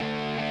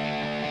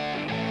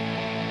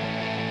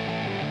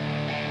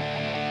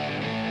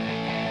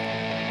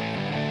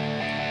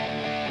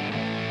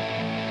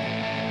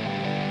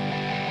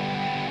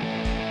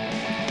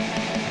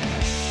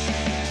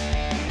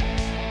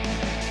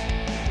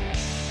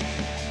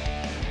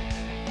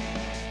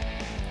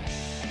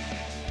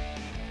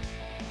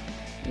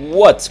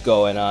What's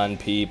going on,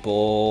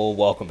 people?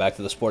 Welcome back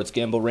to the Sports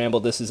Gamble Ramble.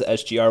 This is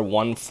SGR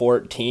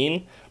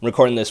 114. I'm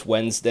recording this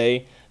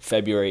Wednesday,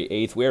 February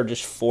 8th. We are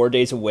just 4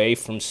 days away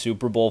from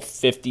Super Bowl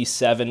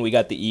 57. We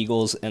got the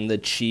Eagles and the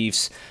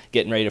Chiefs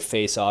getting ready to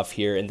face off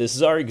here. And this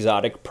is our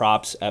exotic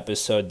props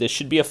episode. This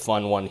should be a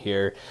fun one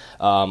here.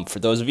 For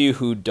those of you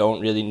who don't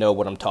really know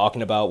what I'm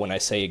talking about when I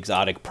say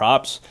exotic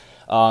props,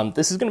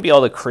 this is going to be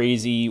all the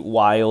crazy,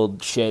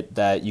 wild shit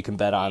that you can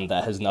bet on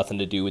that has nothing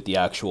to do with the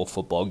actual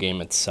football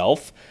game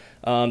itself.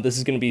 This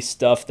is going to be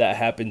stuff that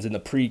happens in the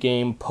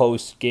pregame,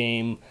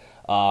 postgame,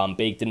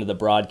 baked into the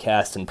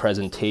broadcast and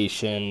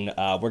presentation.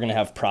 We're going to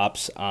have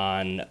props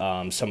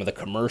on some of the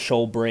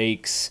commercial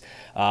breaks,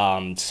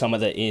 some of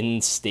the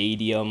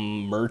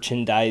in-stadium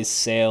merchandise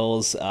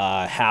sales.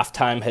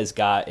 Halftime has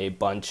got a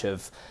bunch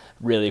of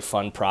really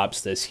fun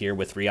props this year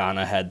with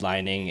Rihanna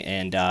headlining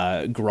and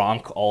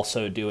Gronk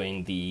also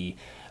doing the,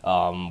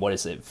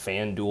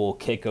 FanDuel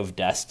Kick of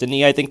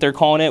Destiny, I think they're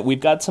calling it. We've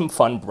got some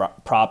fun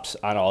props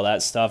on all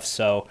that stuff.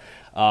 So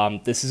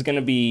this is going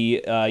to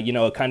be,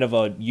 kind of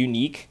a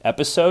unique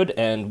episode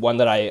and one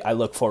that I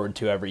look forward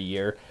to every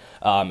year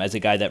as a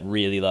guy that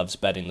really loves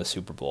betting the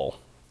Super Bowl.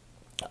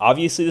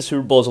 Obviously, the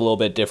Super Bowl is a little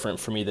bit different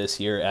for me this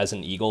year as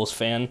an Eagles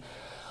fan.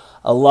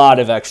 A lot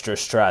of extra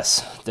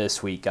stress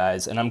this week,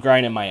 guys, and I'm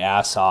grinding my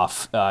ass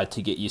off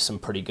to get you some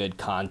pretty good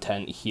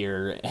content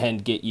here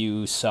and get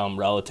you some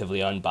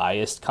relatively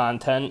unbiased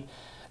content.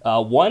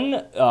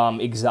 One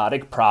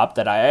exotic prop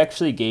that I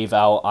actually gave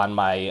out on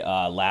my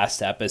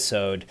last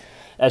episode,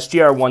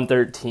 SGR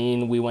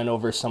 113, we went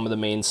over some of the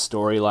main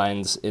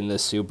storylines in the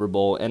Super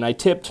Bowl, and I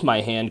tipped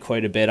my hand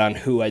quite a bit on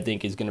who I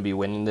think is going to be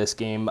winning this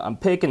game. I'm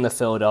picking the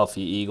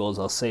Philadelphia Eagles.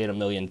 I'll say it a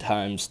million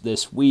times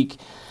this week.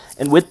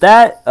 And with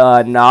that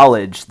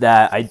knowledge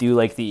that I do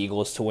like the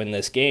Eagles to win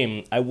this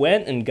game, I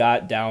went and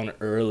got down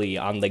early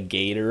on the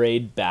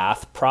Gatorade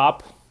bath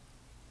prop.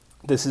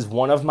 This is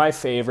one of my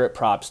favorite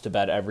props to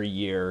bet every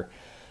year.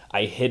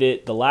 I hit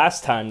it the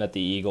last time that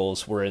the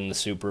Eagles were in the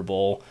Super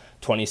Bowl,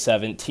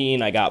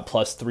 2017. I got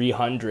plus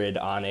 300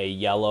 on a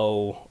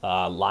yellow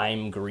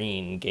lime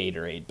green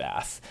Gatorade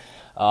bath.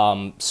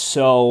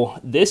 So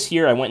this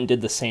year I went and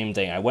did the same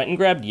thing. I went and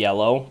grabbed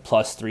yellow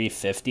plus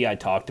 350. I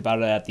talked about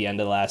it at the end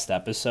of the last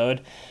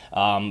episode.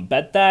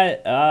 Bet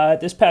that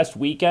this past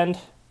weekend.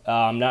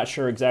 I'm not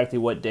sure exactly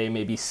what day,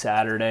 maybe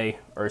Saturday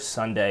or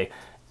Sunday.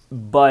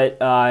 But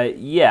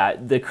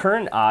the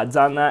current odds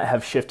on that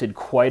have shifted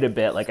quite a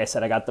bit. Like I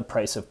said, I got the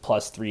price of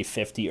plus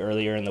 350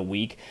 earlier in the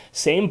week.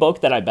 Same book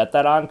that I bet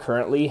that on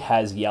currently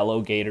has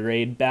yellow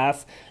Gatorade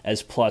bath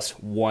as plus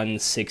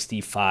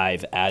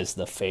 165 as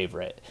the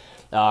favorite.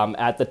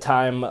 At the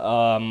time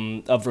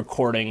of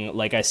recording,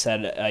 like I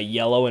said,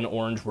 yellow and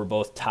orange were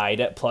both tied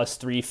at plus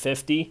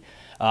 350.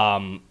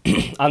 On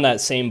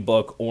that same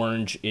book,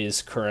 orange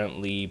is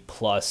currently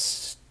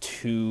plus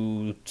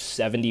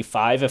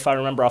 275, if I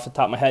remember off the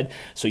top of my head.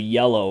 So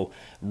yellow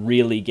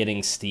really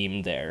getting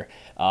steamed there.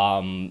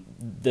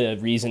 The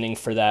reasoning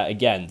for that,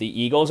 again,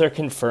 the Eagles are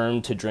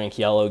confirmed to drink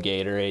yellow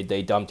Gatorade.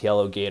 They dumped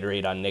yellow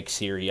Gatorade on Nick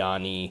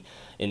Sirianni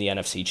in the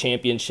NFC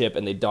Championship,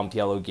 and they dumped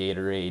yellow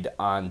Gatorade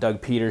on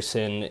Doug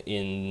Peterson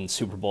in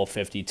Super Bowl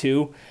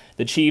 52.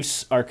 The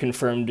Chiefs are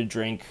confirmed to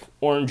drink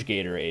orange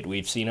Gatorade.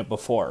 We've seen it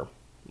before.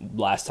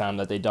 Last time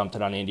that they dumped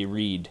it on Andy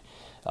Reid.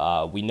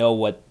 We know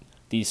what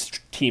these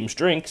teams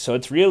drink, so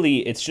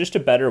it's just a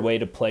better way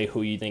to play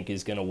who you think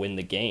is going to win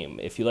the game.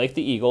 If you like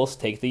the Eagles,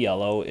 take the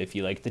yellow. If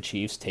you like the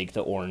Chiefs, take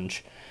the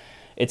orange.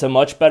 It's a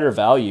much better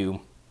value.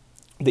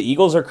 The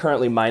Eagles are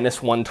currently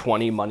minus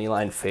 120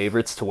 moneyline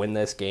favorites to win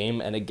this game,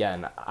 and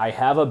again, I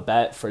have a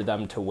bet for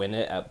them to win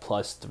it at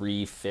plus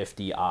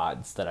 350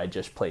 odds that I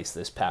just placed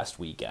this past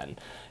weekend.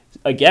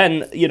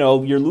 Again,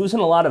 you're losing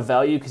a lot of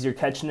value because you're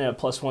catching it at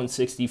plus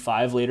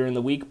 165 later in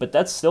the week, but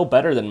that's still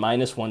better than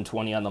minus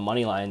 120 on the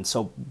money line.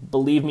 So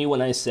believe me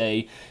when I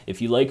say,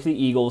 if you like the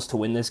Eagles to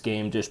win this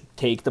game, just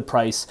take the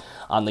price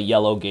on the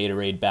yellow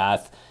Gatorade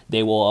bath.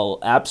 They will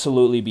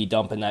absolutely be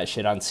dumping that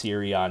shit on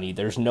Sirianni.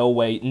 There's no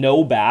way,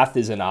 no bath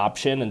is an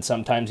option, and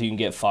sometimes you can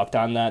get fucked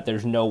on that.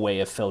 There's no way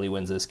if Philly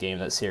wins this game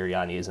that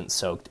Sirianni isn't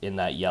soaked in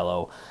that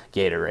yellow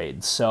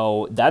Gatorade.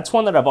 So that's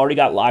one that I've already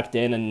got locked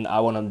in, and I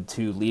wanted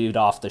to lead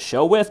off the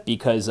show with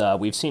because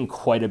we've seen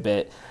quite a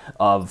bit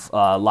of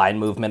line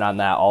movement on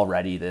that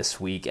already this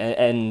week.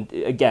 And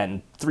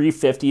again,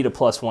 350 to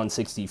plus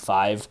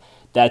 165,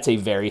 that's a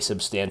very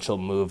substantial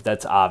move.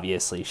 That's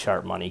obviously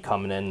sharp money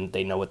coming in.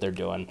 They know what they're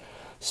doing.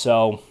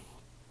 So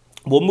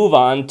we'll move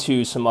on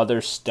to some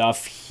other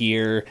stuff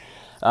here.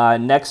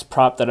 Next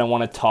prop that I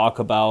want to talk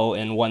about,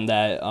 and one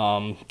that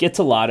gets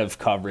a lot of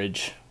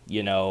coverage,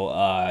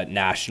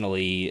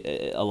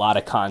 nationally, a lot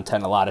of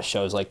content, a lot of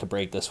shows like to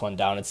break this one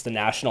down. It's the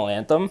National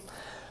Anthem.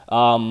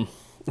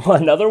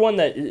 Another one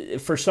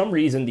that, for some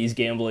reason, these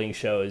gambling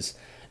shows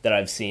that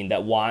I've seen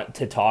that want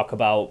to talk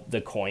about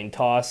the coin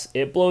toss,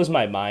 it blows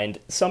my mind.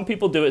 Some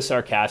people do it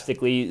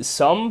sarcastically.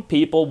 Some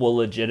people will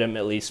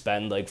legitimately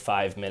spend like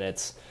 5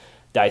 minutes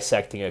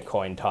dissecting a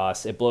coin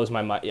toss. It blows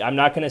my mind. I'm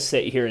not going to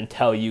sit here and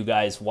tell you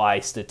guys why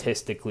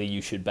statistically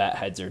you should bet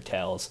heads or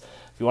tails,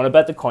 you want to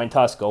bet the coin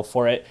toss, go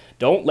for it.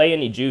 Don't lay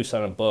any juice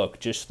on a book.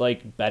 Just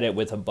like bet it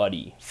with a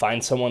buddy.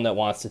 Find someone that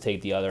wants to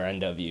take the other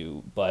end of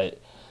you.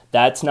 But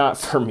that's not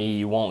for me.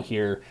 You won't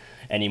hear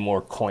any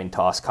more coin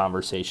toss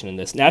conversation in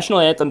this. National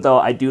Anthem, though,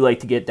 I do like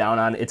to get down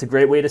on. It's a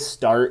great way to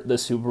start the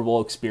Super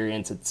Bowl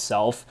experience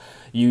itself.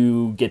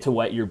 You get to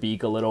wet your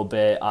beak a little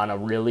bit on a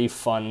really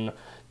fun,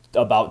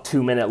 about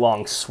 2-minute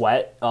long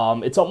sweat.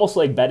 It's almost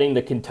like betting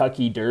the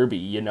Kentucky Derby.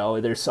 You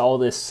know, there's all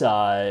this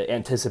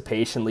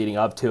anticipation leading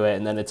up to it,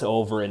 and then it's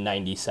over in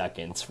 90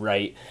 seconds,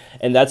 right?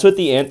 And that's what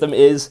the anthem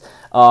is.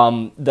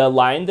 The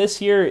line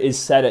this year is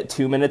set at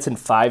 2 minutes and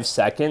 5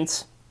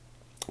 seconds.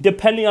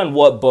 Depending on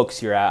what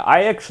books you're at.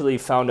 I actually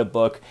found a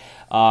book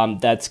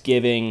that's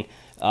giving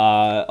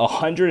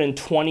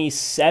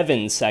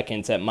 127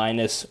 seconds at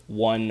minus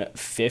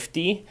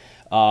 150.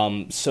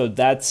 So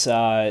that's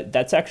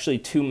actually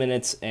 2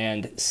 minutes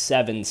and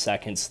 7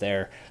 seconds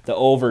there. The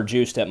over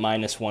juiced at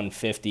minus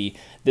 150.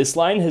 This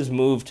line has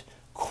moved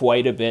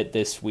quite a bit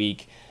this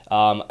week.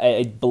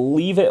 I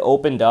believe it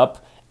opened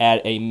up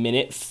at a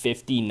minute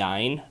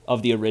 59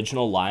 of the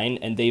original line,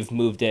 and they've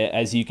moved it,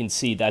 as you can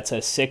see, that's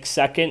a 6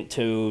 second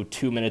to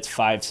 2 minutes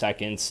 5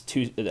 seconds,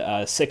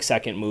 6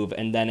 second move.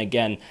 And then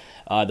again,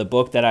 the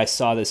book that I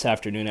saw this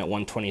afternoon at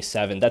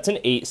 127, that's an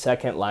 8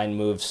 second line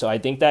move. So I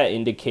think that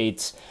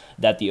indicates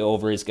that the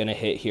over is going to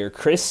hit here.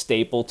 Chris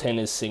Stapleton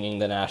is singing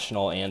the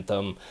national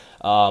anthem.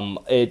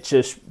 It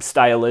just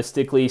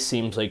stylistically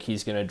seems like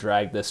he's going to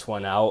drag this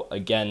one out.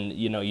 Again,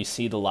 you know, you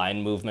see the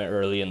line movement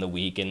early in the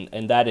week,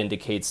 and that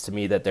indicates to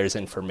me that there's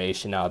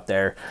information out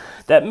there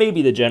that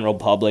maybe the general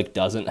public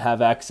doesn't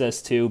have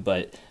access to,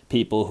 but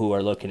people who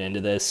are looking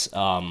into this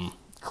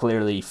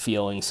clearly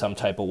feeling some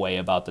type of way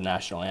about the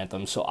national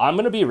anthem. So I'm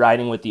going to be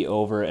riding with the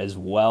over as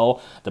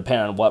well,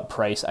 depending on what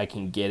price I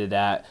can get it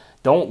at.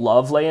 Don't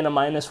love laying a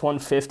minus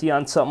 150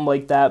 on something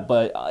like that,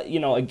 but, you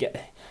know, again,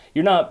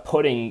 you're not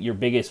putting your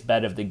biggest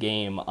bet of the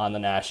game on the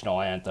national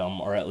anthem,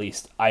 or at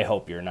least I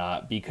hope you're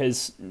not,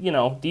 because, you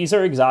know, these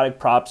are exotic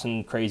props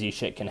and crazy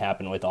shit can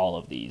happen with all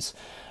of these.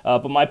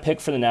 But my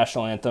pick for the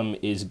national anthem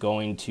is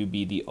going to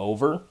be the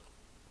over.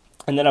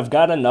 And then I've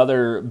got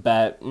another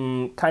bet,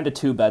 kind of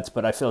two bets,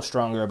 but I feel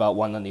stronger about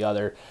one than the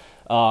other.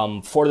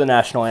 For the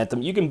national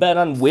anthem, you can bet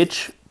on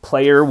which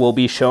player will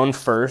be shown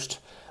first.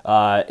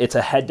 It's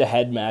a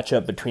head-to-head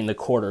matchup between the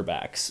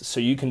quarterbacks. So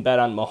you can bet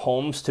on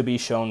Mahomes to be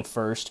shown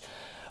first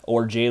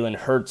or Jalen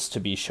Hurts to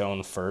be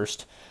shown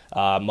first.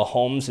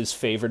 Mahomes is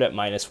favored at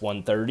minus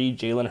 130.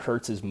 Jalen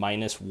Hurts is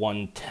minus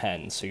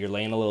 110. So you're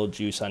laying a little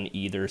juice on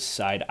either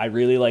side. I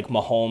really like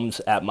Mahomes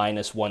at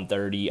minus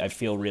 130. I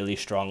feel really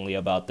strongly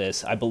about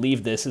this. I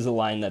believe this is a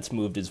line that's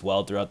moved as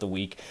well throughout the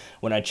week.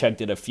 When I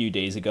checked it a few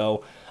days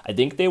ago, I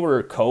think they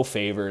were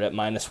co-favored at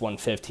minus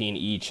 115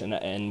 each,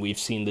 and we've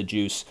seen the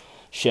juice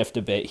shift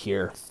a bit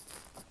here.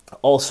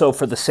 Also,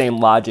 for the same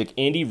logic,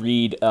 Andy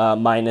Reid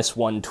minus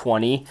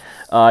 120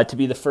 to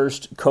be the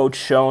first coach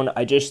shown.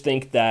 I just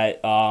think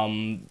that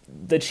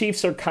the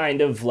Chiefs are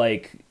kind of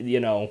like, you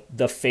know,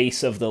 the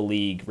face of the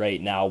league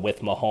right now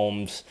with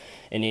Mahomes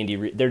and Andy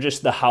Reid. They're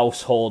just the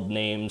household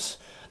names,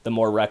 the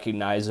more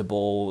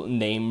recognizable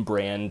name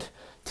brand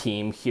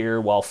team here,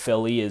 while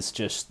Philly is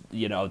just,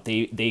 you know,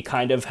 they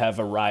kind of have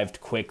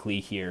arrived quickly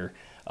here.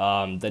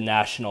 The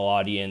national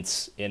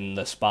audience in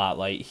the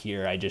spotlight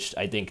here,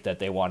 I think that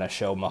they want to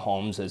show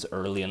Mahomes as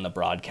early in the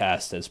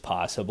broadcast as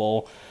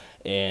possible,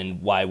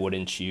 and why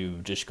wouldn't you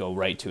just go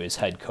right to his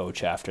head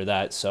coach after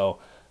that? So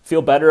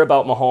feel better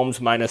about Mahomes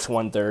minus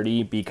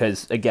 130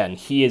 because, again,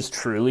 he is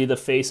truly the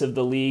face of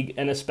the league,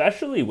 and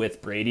especially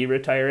with Brady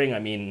retiring, I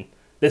mean,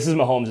 this is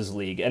Mahomes'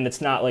 league, and it's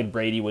not like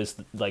Brady was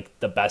like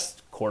the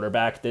best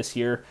quarterback this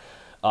year,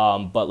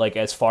 but like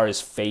as far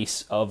as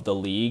face of the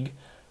league,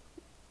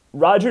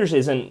 Rodgers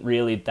isn't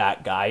really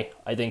that guy,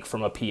 I think,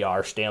 from a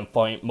PR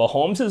standpoint.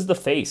 Mahomes is the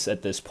face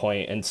at this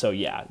point, and so,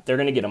 yeah, they're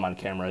going to get him on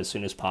camera as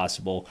soon as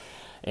possible,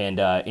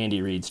 and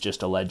Andy Reid's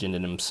just a legend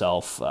in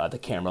himself. The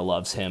camera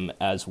loves him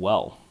as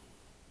well.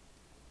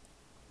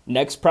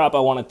 Next prop I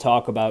want to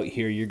talk about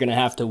here, you're going to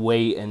have to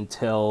wait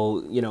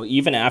until, you know,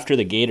 even after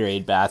the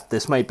Gatorade bath,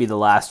 this might be the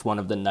last one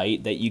of the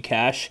night that you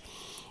cash.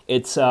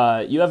 It's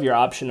you have your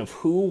option of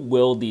who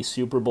will the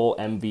Super Bowl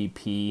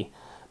MVP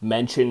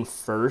mention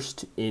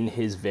first in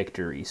his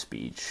victory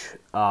speech.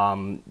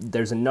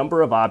 There's a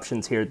number of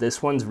options here.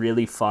 This one's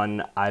really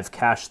fun. I've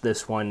cashed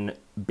this one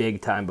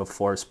big time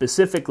before.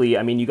 Specifically,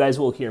 I mean, you guys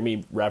will hear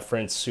me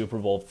reference Super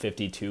Bowl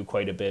 52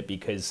 quite a bit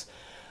because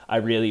I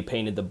really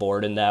painted the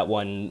board in that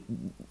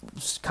one.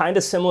 It's kind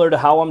of similar to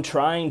how I'm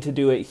trying to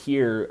do it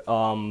here,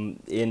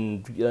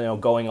 in, you know,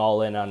 going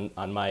all in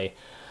on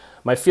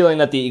my feeling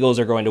that the Eagles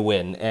are going to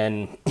win.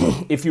 And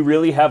if you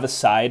really have a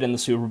side in the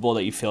Super Bowl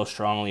that you feel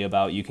strongly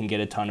about, you can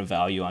get a ton of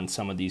value on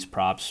some of these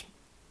props.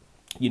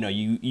 You know,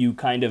 you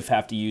kind of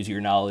have to use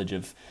your knowledge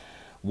of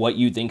what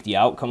you think the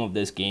outcome of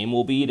this game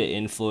will be to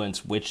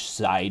influence which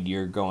side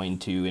you're going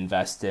to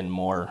invest in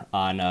more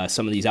on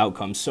some of these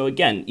outcomes. So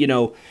again, you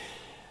know,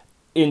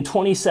 in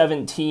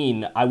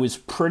 2017, I was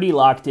pretty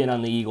locked in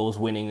on the Eagles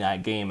winning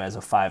that game as a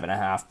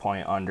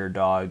 5.5-point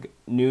underdog.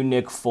 Knew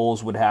Nick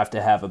Foles would have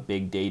to have a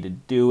big day to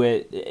do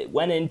it.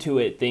 Went into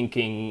it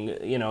thinking,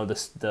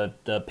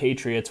 the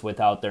Patriots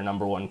without their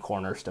number one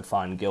corner,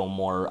 Stephon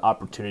Gilmore,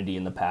 opportunity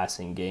in the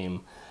passing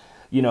game.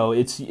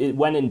 It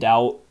when in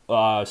doubt,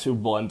 Super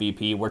Bowl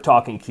MVP. We're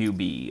talking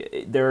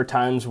QB. There are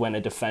times when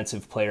a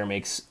defensive player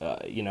makes,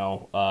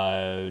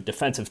 a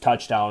defensive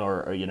touchdown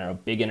or a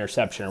big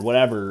interception or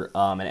whatever,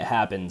 and it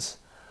happens.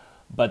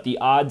 But the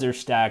odds are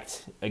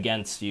stacked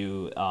against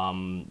you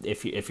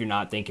if you're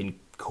not thinking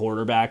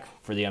quarterback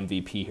for the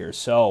MVP here.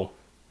 So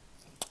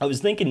I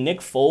was thinking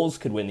Nick Foles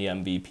could win the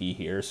MVP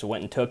here, so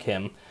went and took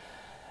him.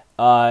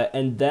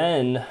 And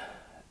then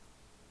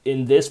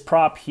in this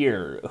prop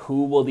here,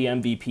 who will the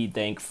MVP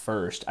thank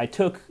first? I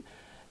took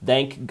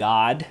thank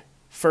God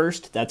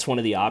first. That's one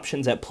of the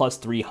options at plus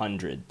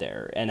 300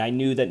 there. And I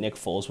knew that Nick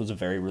Foles was a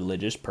very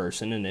religious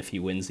person, and if he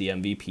wins the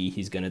MVP,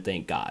 he's going to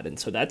thank God. And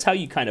so that's how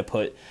you kind of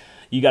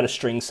you got to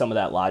string some of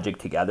that logic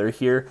together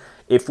here.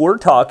 If we're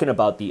talking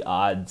about the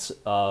odds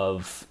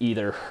of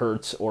either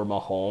Hurts or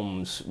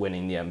Mahomes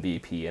winning the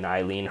MVP, and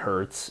I lean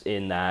Hurts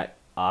in that,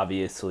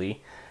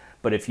 obviously.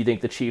 But if you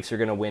think the Chiefs are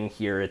going to win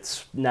here,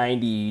 it's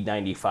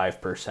 95%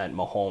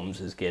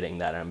 Mahomes is getting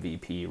that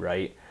MVP,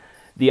 right?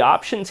 The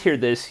options here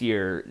this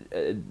year,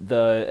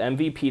 the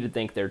MVP to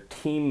thank their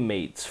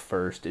teammates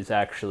first is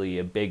actually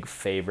a big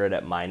favorite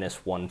at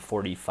minus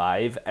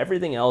 145.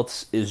 Everything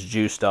else is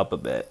juiced up a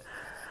bit.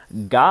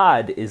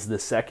 God is the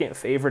second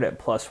favorite at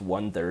plus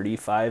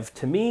 135.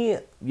 To me,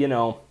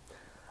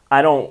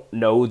 I don't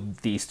know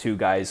these two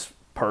guys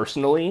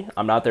personally.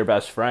 I'm not their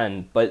best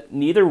friend, but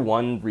neither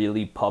one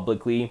really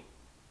publicly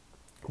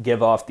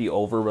give off the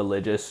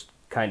over-religious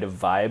kind of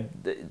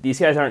vibe. These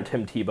guys aren't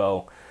Tim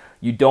Tebow.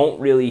 You don't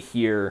really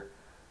hear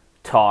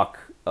talk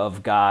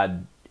of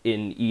God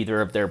in either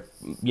of their,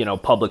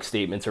 public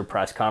statements or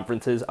press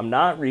conferences. I'm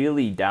not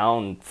really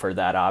down for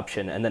that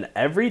option. And then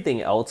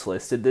everything else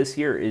listed this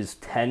year is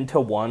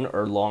 10-1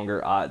 or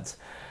longer odds.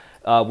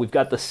 We've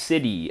got the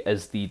city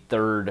as the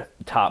third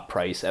top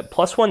price at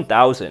plus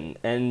 1,000.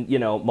 And,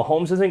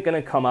 Mahomes isn't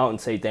going to come out and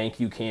say, thank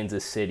you,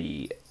 Kansas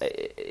City.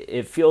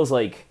 It feels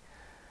like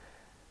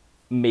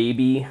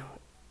maybe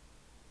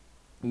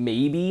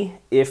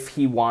if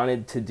he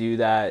wanted to do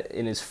that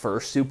in his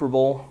first Super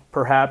Bowl,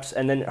 perhaps.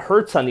 And then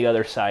Hurts on the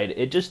other side,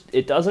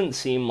 it doesn't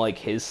seem like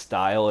his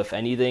style. If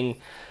anything,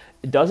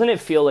 doesn't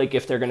it feel like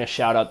if they're going to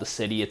shout out the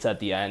city, it's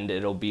at the end,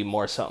 it'll be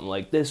more something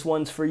like, this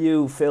one's for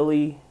you,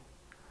 Philly,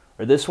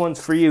 or this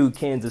one's for you,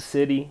 Kansas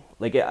City.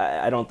 Like,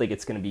 I don't think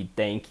it's going to be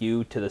thank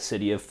you to the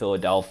city of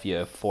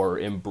Philadelphia for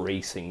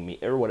embracing me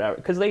or whatever.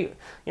 Because it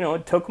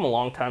took them a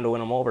long time to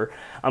win them over.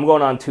 I'm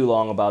going on too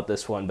long about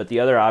this one. But the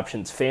other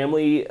options,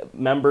 family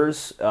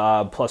members,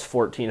 plus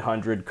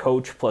 1,400,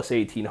 coach, plus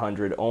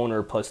 1,800,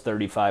 owner, plus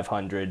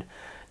 3,500.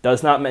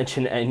 Does not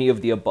mention any of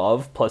the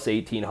above, plus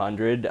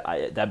 1,800.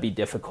 That'd be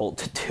difficult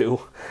to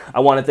do. I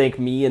want to thank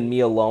me and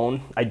me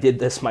alone. I did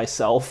this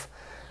myself.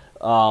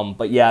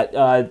 But yeah,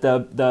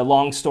 the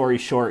long story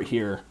short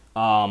here,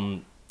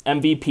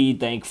 MVP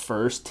thank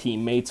first,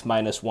 teammates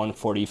minus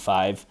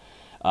 145,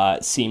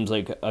 seems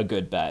like a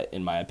good bet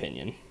in my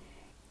opinion.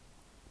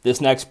 This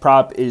next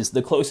prop is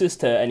the closest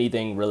to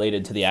anything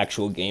related to the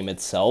actual game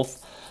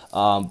itself,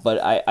 but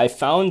I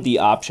found the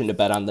option to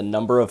bet on the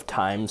number of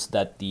times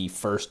that the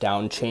first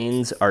down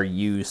chains are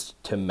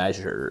used to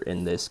measure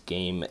in this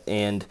game,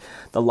 and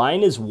the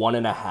line is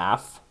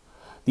 1.5.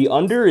 The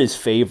under is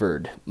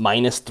favored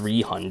minus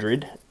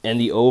 300, and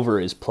the over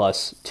is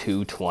plus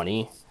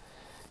 220.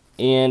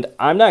 And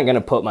I'm not going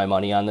to put my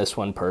money on this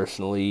one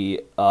personally,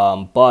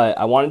 but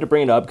I wanted to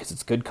bring it up because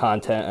it's good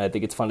content, and I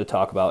think it's fun to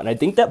talk about. And I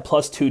think that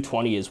plus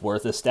 220 is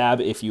worth a stab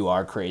if you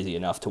are crazy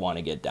enough to want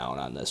to get down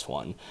on this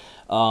one.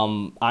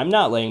 I'm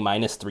not laying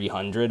minus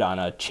 300 on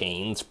a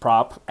chains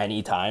prop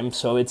anytime,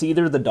 so it's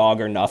either the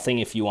dog or nothing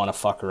if you want to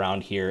fuck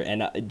around here.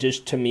 And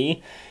just to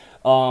me,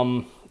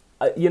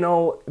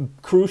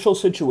 crucial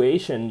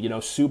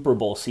situation, Super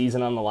Bowl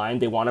season on the line.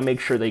 They want to make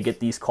sure they get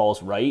these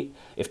calls right.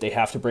 If they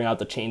have to bring out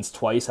the chains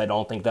twice, I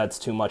don't think that's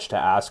too much to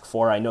ask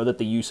for. I know that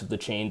the use of the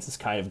chains is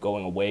kind of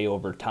going away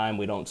over time.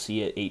 We don't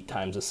see it 8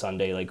 times a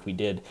Sunday like we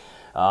did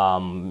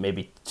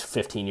maybe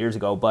 15 years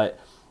ago, but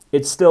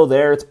it's still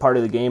there. It's part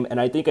of the game.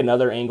 And I think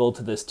another angle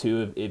to this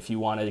too, if you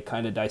want to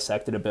kind of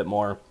dissect it a bit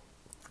more,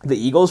 the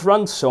Eagles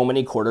run so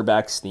many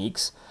quarterback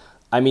sneaks.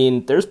 I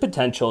mean, there's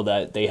potential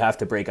that they have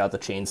to break out the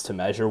chains to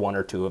measure 1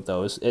 or 2 of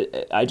those.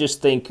 I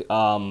just think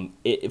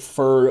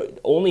for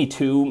only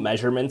 2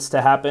 measurements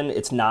to happen,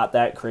 it's not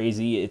that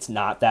crazy. It's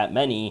not that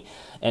many.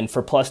 And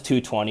for plus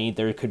 220,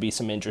 there could be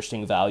some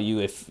interesting value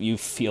if you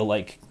feel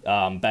like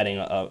betting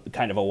a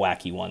kind of a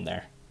wacky one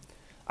there.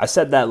 I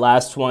said that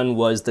last one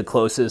was the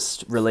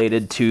closest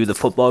related to the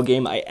football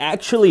game. I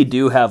actually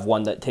do have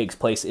one that takes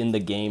place in the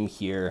game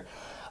here.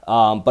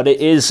 But it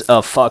is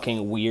a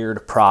fucking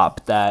weird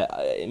prop that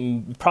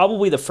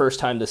probably the first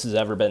time this has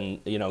ever been,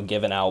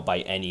 given out by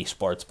any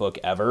sports book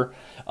ever.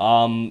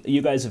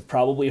 You guys have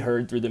probably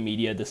heard through the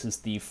media this is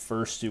the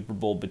first Super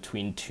Bowl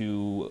between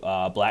two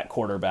black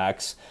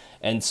quarterbacks.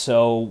 And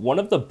so one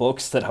of the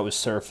books that I was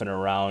surfing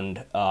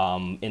around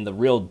in the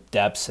real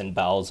depths and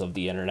bowels of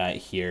the internet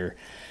here,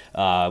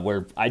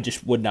 where I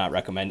just would not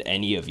recommend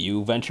any of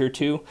you venture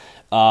to,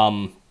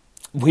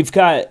 we've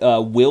got,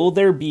 will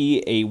there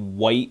be a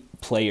white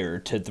player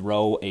to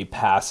throw a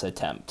pass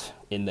attempt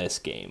in this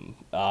game?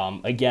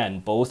 Again,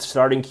 both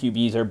starting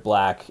QBs are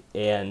black,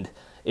 and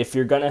if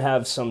you're going to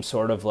have some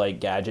sort of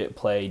like gadget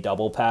play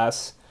double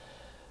pass,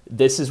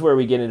 this is where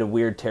we get into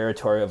weird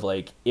territory of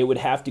like it would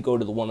have to go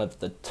to one of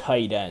the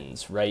tight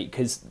ends, right?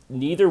 Because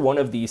neither one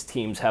of these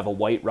teams have a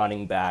white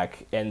running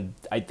back, and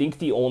I think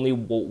the only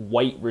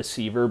white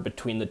receiver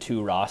between the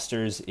two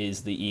rosters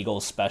is the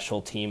Eagles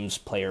special teams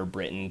player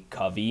Britton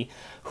Covey,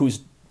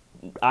 who's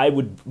I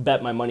would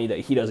bet my money that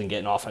he doesn't get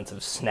an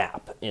offensive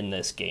snap in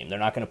this game. They're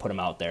not going to put him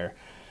out there.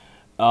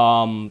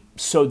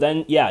 So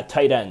then, yeah,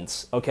 tight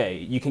ends. Okay,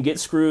 you can get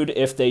screwed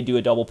if they do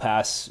a double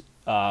pass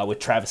with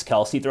Travis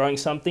Kelce throwing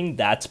something.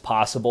 That's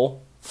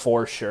possible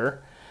for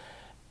sure.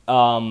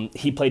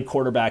 He played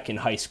quarterback in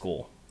high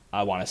school,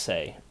 I want to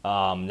say.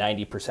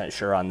 90%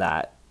 sure on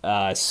that.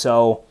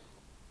 So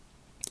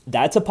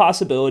that's a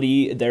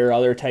possibility. Their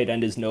other tight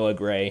end is Noah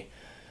Gray.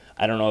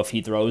 I don't know if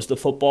he throws the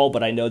football,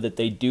 but I know that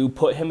they do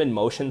put him in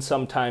motion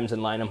sometimes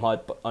and line him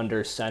up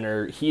under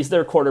center. He's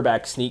their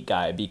quarterback sneak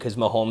guy because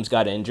Mahomes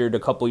got injured a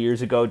couple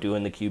years ago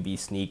doing the QB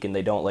sneak, and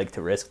they don't like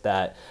to risk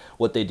that.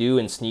 What they do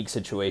in sneak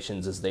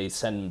situations is they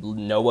send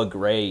Noah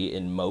Gray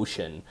in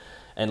motion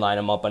and line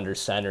him up under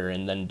center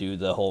and then do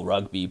the whole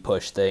rugby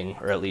push thing,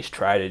 or at least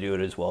try to do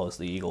it as well as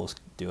the Eagles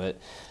do it.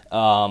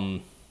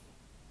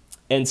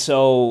 And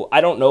so I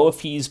don't know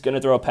if he's going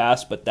to throw a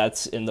pass, but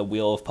that's in the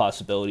wheel of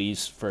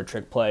possibilities for a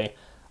trick play.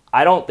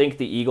 I don't think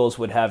the Eagles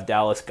would have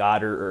Dallas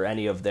Goedert or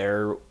any of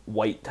their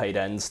white tight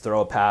ends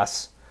throw a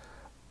pass.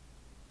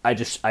 I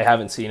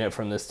haven't seen it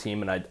from this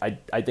team, and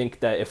I think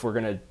that if we're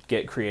going to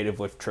get creative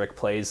with trick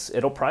plays,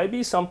 it'll probably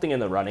be something in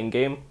the running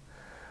game.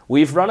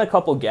 We've run a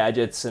couple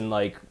gadgets and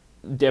like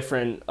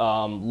different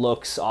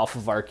looks off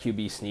of our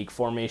QB sneak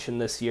formation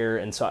this year,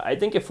 and so I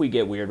think if we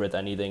get weird with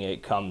anything,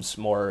 it comes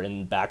more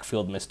in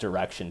backfield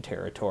misdirection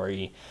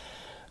territory.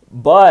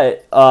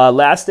 But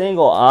last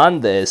angle on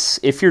this,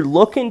 if you're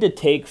looking to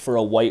take for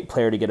a white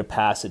player to get a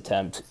pass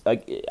attempt, I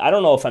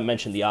don't know if I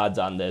mentioned the odds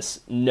on this.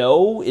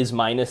 No is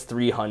minus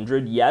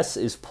 300, yes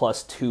is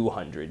plus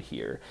 200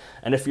 here.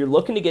 And if you're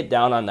looking to get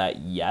down on that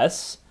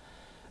yes,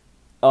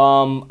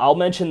 I'll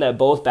mention that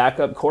both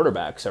backup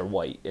quarterbacks are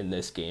white in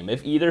this game.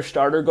 If either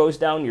starter goes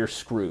down, you're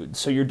screwed.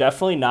 So you're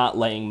definitely not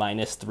laying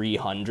minus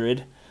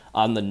 300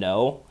 on the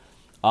no.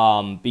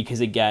 Because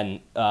again,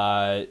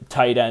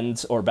 tight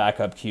ends or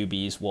backup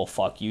QBs will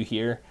fuck you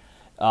here.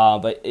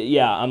 But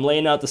yeah, I'm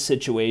laying out the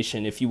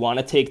situation. If you want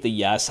to take the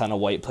yes on a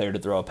white player to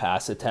throw a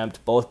pass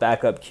attempt, both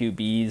backup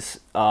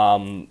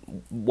QBs,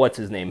 what's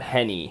his name?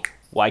 Henne.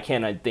 Why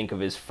can't I think of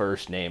his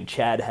first name?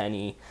 Chad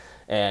Henne.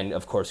 And,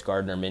 of course,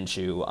 Gardner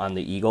Minshew on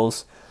the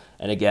Eagles.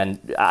 And, again,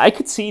 I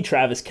could see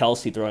Travis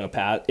Kelce throwing a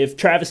pass. If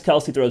Travis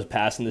Kelce throws a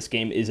pass in this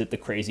game, is it the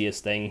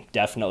craziest thing?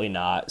 Definitely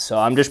not. So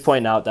I'm just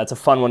pointing out that's a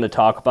fun one to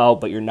talk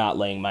about, but you're not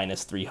laying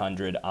minus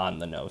 300 on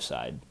the no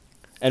side.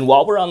 And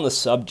while we're on the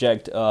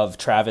subject of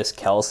Travis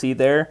Kelce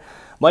there,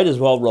 might as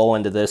well roll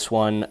into this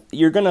one.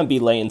 You're going to be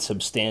laying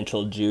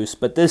substantial juice,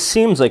 but this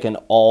seems like an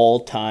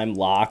all-time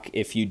lock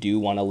if you do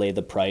want to lay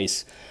the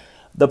price.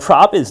 The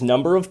prop is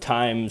number of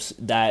times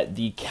that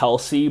the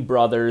Kelce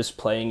brothers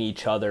playing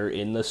each other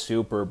in the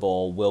Super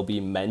Bowl will be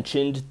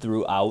mentioned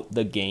throughout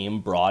the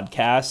game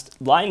broadcast.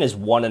 Line is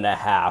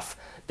 1.5.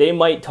 They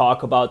might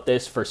talk about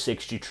this for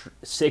 60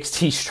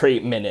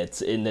 straight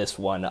minutes in this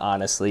one,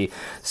 honestly.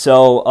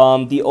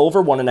 So the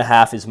over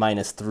 1.5 is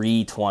minus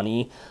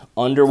 320.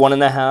 Under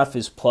 1.5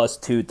 is plus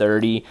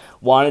 230.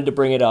 Wanted to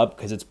bring it up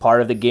because it's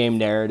part of the game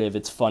narrative.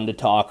 It's fun to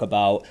talk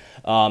about.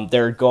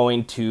 They're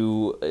going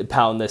to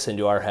pound this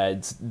into our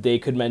heads. They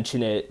could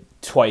mention it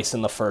twice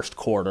in the first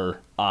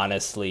quarter,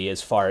 honestly,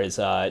 as far as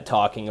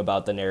talking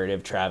about the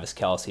narrative Travis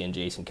Kelce and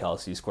Jason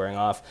Kelce squaring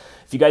off.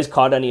 If you guys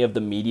caught any of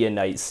the media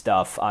night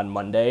stuff on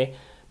Monday,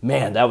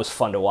 man, that was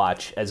fun to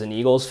watch. As an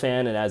Eagles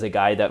fan and as a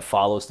guy that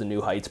follows the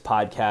New Heights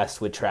podcast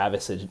with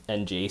Travis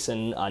and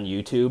Jason on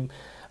YouTube,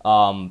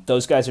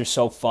 those guys are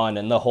so fun,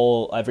 and the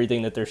whole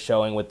everything that they're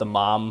showing with the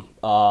Mama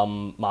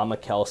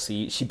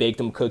Kelce, she baked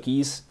them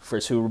cookies for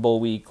Super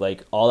Bowl week,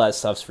 like all that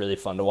stuff's really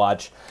fun to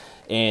watch,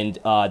 and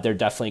they're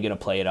definitely going to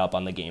play it up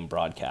on the game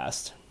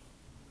broadcast.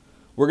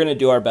 We're going to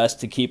do our best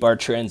to keep our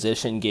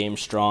transition game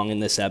strong in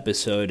this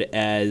episode.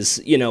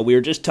 As you know, we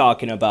were just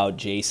talking about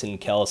Jason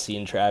Kelce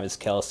and Travis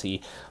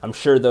Kelce. I'm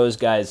sure those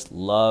guys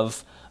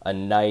love a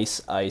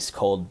nice ice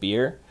cold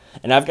beer.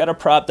 And I've got a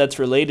prop that's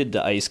related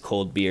to ice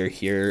cold beer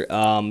here.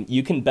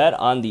 You can bet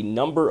on the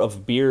number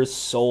of beers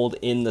sold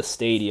in the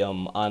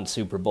stadium on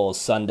Super Bowl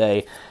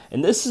Sunday.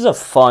 And this is a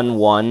fun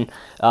one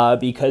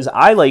because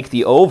I like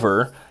the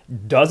over.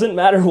 Doesn't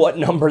matter what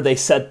number they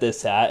set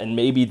this at, and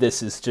maybe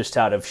this is just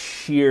out of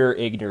sheer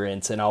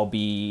ignorance, and I'll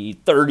be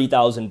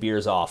 30,000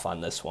 beers off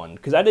on this one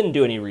because I didn't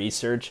do any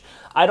research.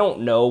 I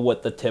don't know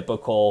what the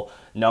typical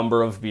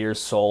number of beers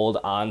sold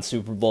on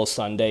Super Bowl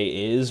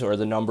Sunday is, or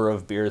the number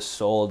of beers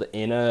sold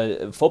in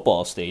a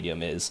football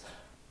stadium is.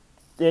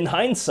 In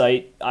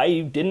hindsight,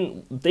 I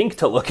didn't think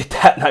to look at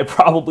that, and I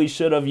probably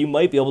should have. You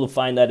might be able to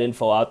find that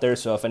info out there,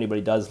 so if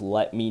anybody does,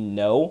 let me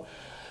know.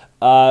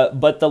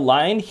 But the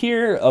line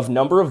here of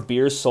number of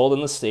beers sold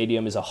in the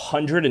stadium is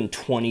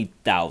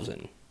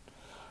 120,000.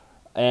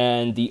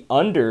 And the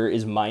under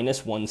is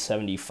minus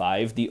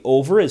 175. The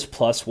over is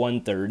plus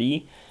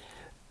 130.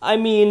 I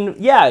mean,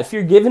 yeah, if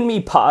you're giving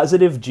me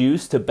positive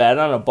juice to bet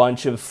on a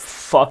bunch of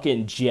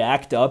fucking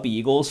jacked up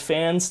Eagles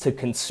fans to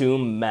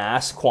consume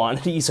mass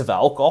quantities of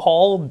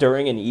alcohol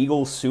during an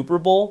Eagles Super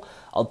Bowl,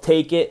 I'll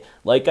take it.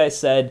 Like I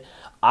said,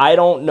 I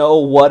don't know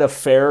what a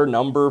fair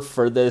number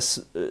for this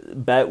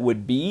bet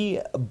would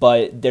be,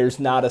 but there's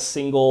not a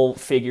single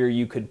figure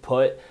you could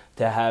put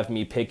to have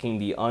me picking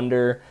the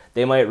under.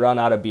 They might run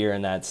out of beer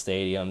in that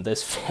stadium.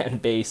 This fan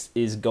base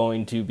is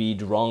going to be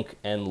drunk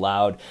and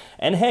loud.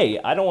 And hey,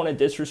 I don't want to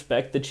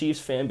disrespect the Chiefs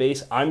fan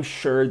base. I'm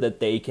sure that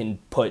they can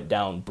put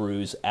down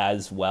brews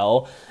as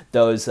well.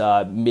 Those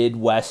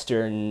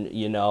Midwestern,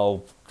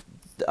 I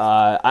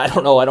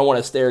don't know. I don't want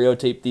to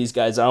stereotype these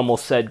guys. I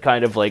almost said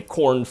kind of like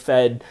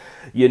corn-fed,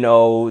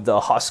 the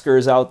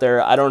Huskers out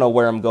there. I don't know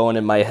where I'm going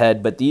in my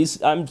head, but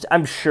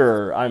I'm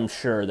sure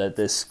that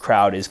this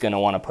crowd is going to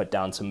want to put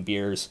down some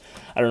beers.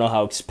 I don't know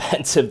how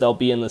expensive they'll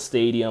be in the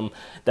stadium.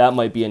 That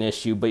might be an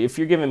issue. But if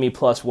you're giving me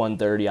plus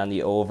 130 on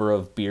the over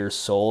of beers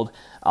sold,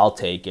 I'll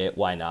take it.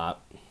 Why not?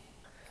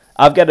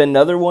 I've got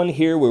another one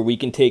here where we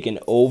can take an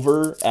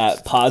over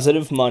at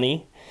positive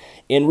money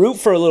and root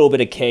for a little bit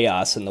of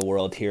chaos in the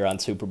world here on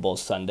Super Bowl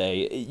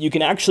Sunday. You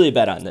can actually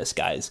bet on this,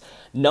 guys.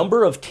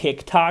 Number of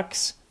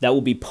TikToks that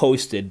will be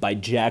posted by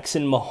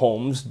Jackson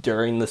Mahomes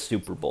during the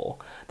Super Bowl.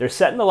 They're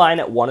setting the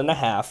line at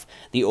 1.5.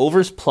 The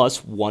over's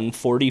plus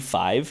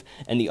 145,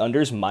 and the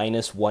under's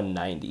minus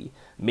 190.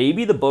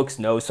 Maybe the books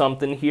know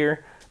something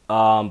here.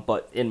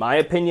 But in my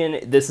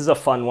opinion, this is a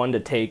fun one to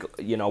take,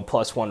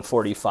 plus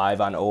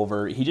 145 on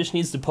over. He just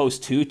needs to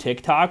post 2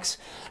 TikToks.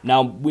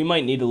 Now, we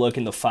might need to look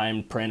in the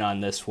fine print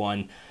on this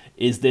one.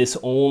 Is this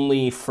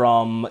only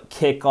from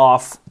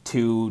kickoff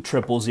to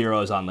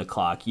 000s on the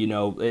clock?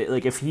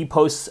 Like if he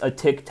posts a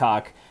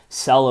TikTok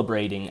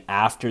celebrating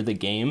after the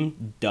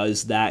game,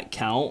 does that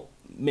count?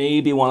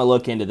 Maybe want to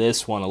look into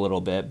this one a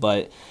little bit.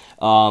 But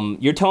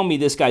you're telling me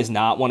this guy's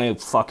not want to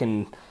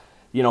fucking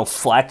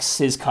flex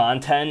his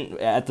content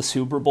at the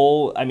Super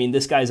Bowl? I mean,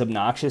 this guy's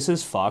obnoxious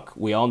as fuck.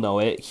 We all know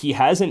it. He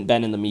hasn't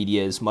been in the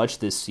media as much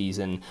this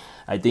season.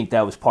 I think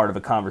that was part of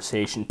a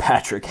conversation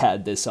Patrick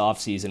had this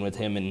offseason with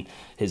him and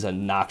his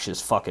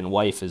obnoxious fucking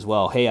wife as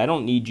well. Hey, I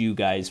don't need you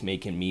guys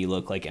making me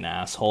look like an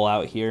asshole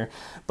out here.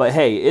 But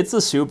hey, it's the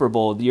Super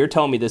Bowl. You're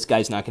telling me this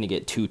guy's not going to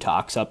get 2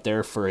 talks up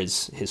there for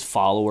his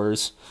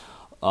followers?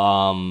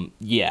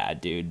 Yeah,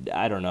 dude,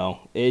 I don't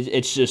know.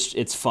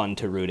 It's fun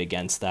to root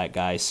against that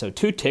guy. So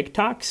 2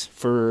 TikToks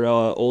for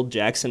old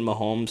Jackson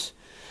Mahomes,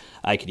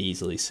 I could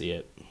easily see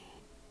it.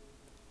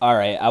 All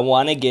right, I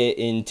want to get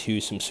into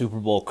some Super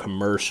Bowl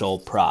commercial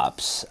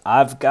props.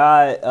 I've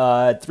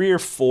got 3 or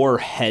 4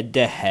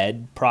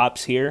 head-to-head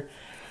props here.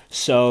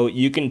 So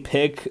you can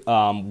pick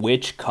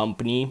which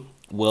company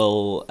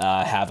will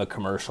have a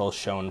commercial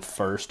shown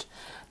first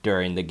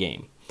during the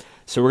game.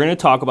 So we're going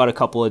to talk about a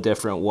couple of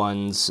different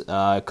ones,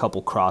 a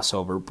couple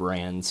crossover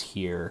brands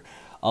here.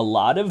 A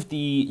lot of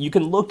you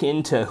can look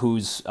into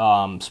who's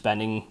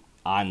spending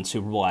on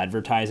Super Bowl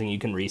advertising. You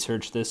can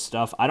research this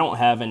stuff. I don't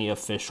have any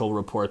official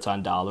reports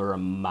on dollar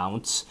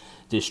amounts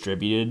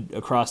distributed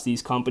across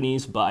these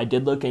companies, but I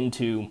did look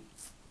into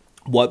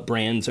what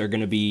brands are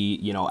going to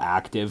be,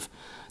 active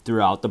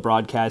throughout the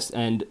broadcast.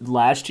 And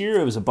last year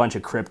it was a bunch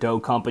of crypto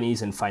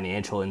companies and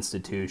financial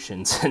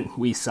institutions, and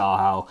we saw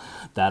how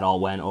that all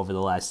went over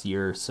the last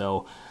year or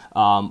so.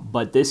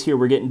 But this year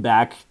we're getting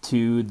back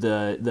to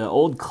the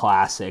old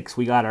classics.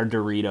 We got our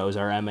Doritos,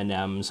 our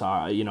M&Ms,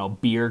 our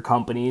beer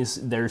companies.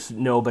 There's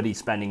nobody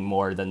spending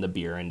more than the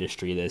beer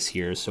industry this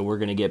year, so we're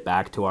gonna get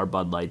back to our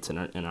Bud Lights and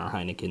our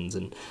Heinekens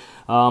and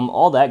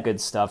all that good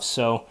stuff.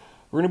 So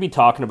we're going to be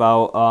talking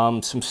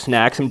about some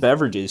snacks and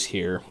beverages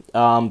here.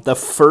 The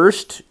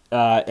first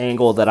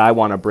angle that I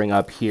want to bring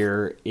up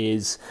here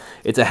is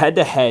it's a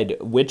head-to-head.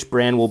 Which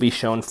brand will be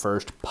shown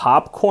first?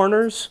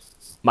 Popcorners,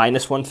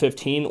 minus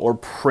 115, or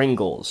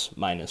Pringles,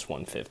 minus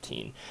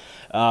 115.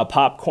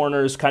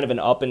 Popcorners, kind of an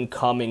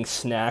up-and-coming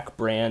snack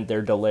brand.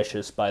 They're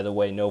delicious, by the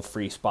way. No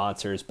free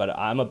sponsors, but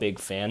I'm a big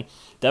fan.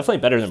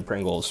 Definitely better than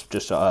Pringles,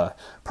 just a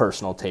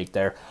personal take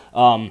there.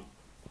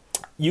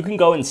 you can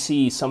go and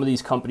see some of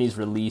these companies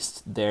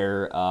released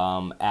their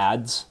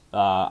ads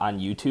on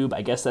YouTube.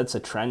 I guess that's a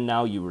trend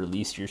now. You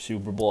release your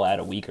Super Bowl ad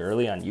a week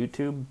early on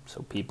YouTube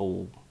so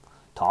people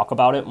talk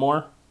about it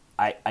more,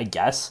 I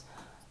guess.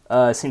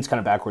 Seems kind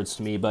of backwards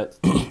to me, but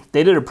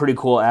they did a pretty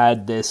cool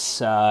ad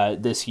this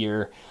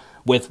year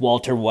with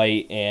Walter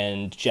White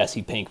and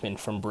Jesse Pinkman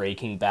from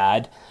Breaking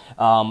Bad.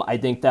 I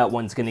think that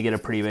one's going to get a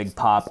pretty big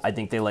pop. I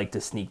think they like to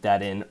sneak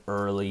that in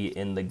early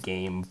in the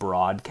game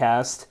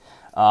broadcast.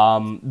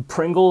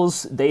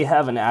 Pringles, they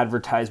have an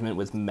advertisement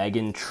with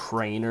Meghan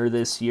Trainor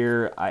this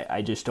year.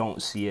 I just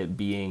don't see it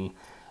being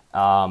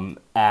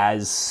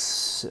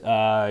as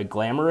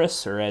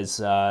glamorous or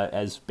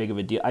as big of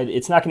a deal.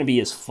 It's not going to be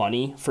as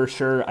funny for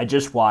sure. I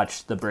just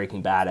watched the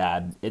Breaking Bad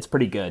ad. It's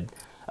pretty good.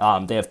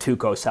 They have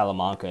Tuco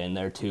Salamanca in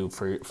there too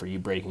for you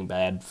Breaking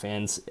Bad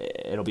fans.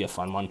 It'll be a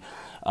fun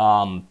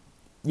one.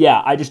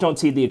 Yeah, I just don't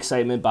see the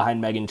excitement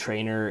behind Meghan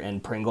Trainor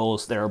and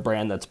Pringles. They're a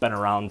brand that's been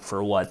around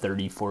for,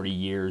 30, 40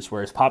 years,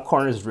 whereas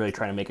Popcorn is really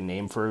trying to make a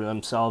name for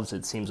themselves.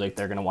 It seems like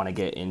they're going to want to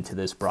get into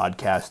this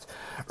broadcast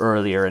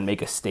earlier and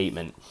make a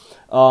statement.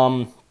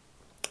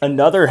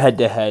 Another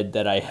head-to-head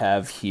that I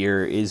have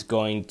here is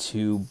going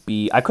to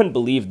be, I couldn't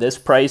believe this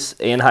price,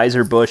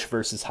 Anheuser-Busch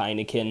versus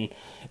Heineken.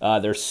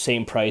 They're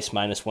same price,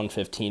 minus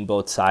 115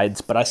 both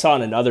sides. But I saw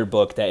in another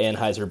book that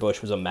Anheuser-Busch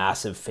was a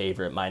massive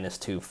favorite, minus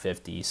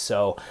 250.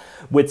 So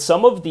with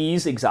some of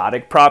these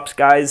exotic props,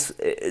 guys,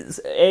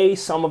 A,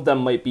 some of them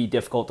might be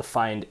difficult to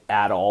find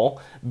at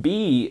all.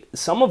 B,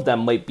 some of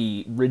them might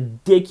be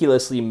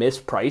ridiculously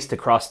mispriced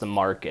across the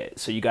market.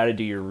 So you got to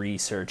do your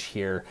research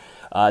here.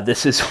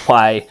 This is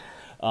why...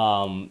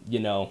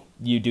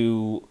 you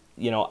do,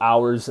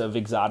 hours of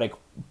exotic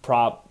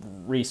prop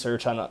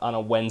research on a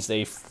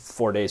Wednesday,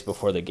 4 days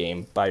before the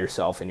game by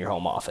yourself in your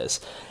home office.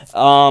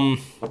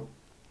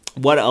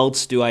 What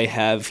else do I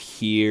have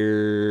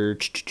here?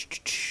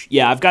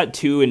 Yeah, I've got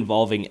two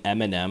involving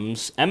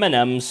M&M's.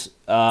 M&M's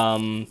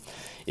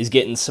is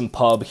getting some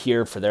pub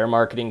here for their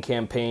marketing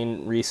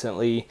campaign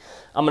recently.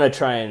 I'm going to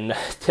try and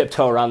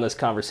tiptoe around this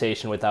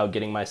conversation without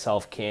getting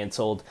myself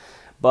canceled.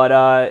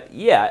 But,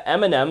 yeah,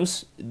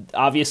 M&M's,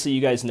 obviously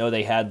you guys know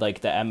they had,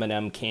 like, the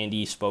M&M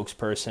candy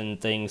spokesperson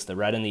things, the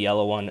red and the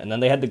yellow one, and then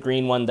they had the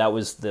green one that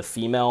was the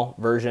female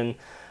version.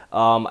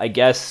 I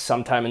guess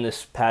sometime in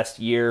this past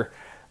year,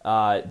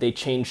 they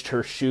changed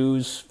her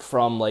shoes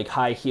from, like,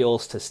 high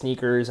heels to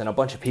sneakers, and a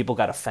bunch of people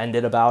got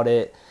offended about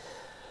it.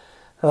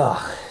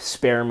 Ugh,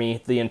 spare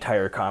me the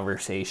entire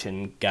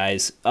conversation,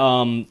 guys.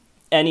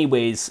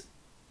 Anyways,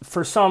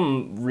 for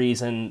some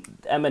reason,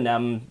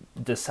 M&M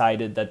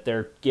decided that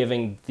they're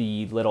giving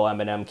the little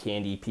M&M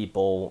candy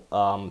people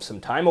some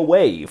time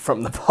away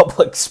from the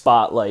public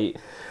spotlight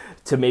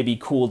to maybe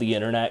cool the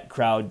internet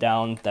crowd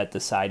down that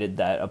decided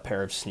that a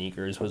pair of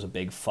sneakers was a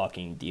big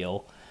fucking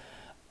deal.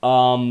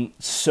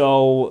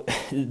 So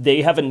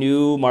they have a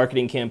new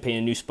marketing campaign,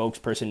 a new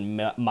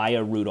spokesperson,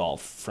 Maya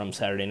Rudolph from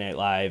Saturday Night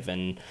Live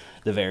and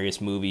the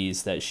various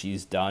movies that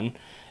she's done.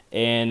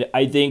 And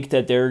I think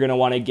that they're going to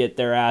want to get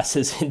their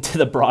asses into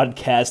the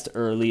broadcast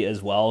early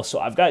as well.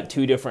 So I've got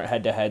two different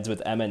head-to-heads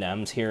with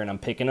M&M's here, and I'm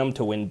picking them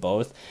to win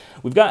both.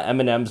 We've got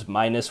M&M's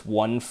minus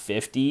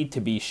 150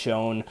 to be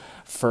shown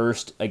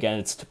first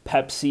against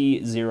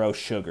Pepsi Zero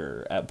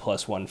Sugar at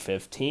plus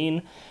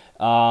 115.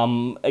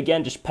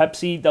 Again, just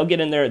Pepsi, they'll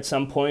get in there at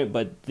some point,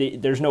 but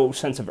there's no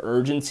sense of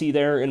urgency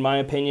there, in my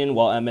opinion,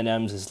 while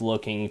M&M's is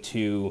looking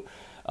to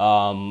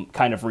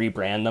kind of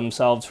rebrand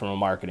themselves from a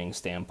marketing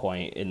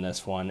standpoint in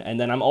this one. And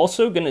then I'm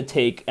also going to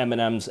take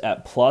M&M's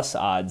at plus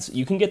odds.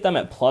 You can get them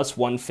at plus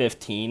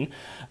 115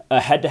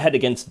 head-to-head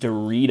against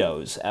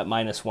Doritos at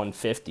minus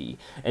 150.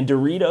 And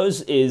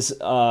Doritos is,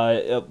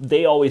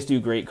 they always do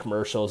great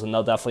commercials, and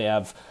they'll definitely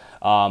have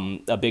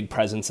a big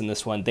presence in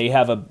this one. They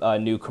have a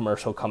new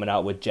commercial coming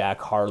out with Jack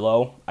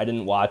Harlow. I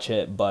didn't watch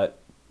it, but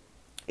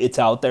it's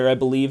out there, I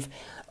believe.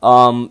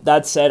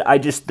 That said, I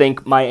just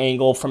think my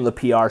angle from the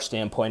PR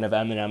standpoint of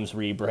M&M's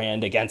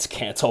rebrand against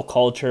cancel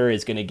culture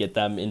is going to get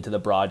them into the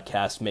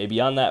broadcast maybe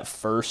on that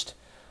first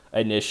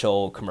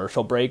initial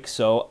commercial break.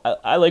 So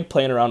I like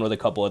playing around with a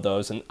couple of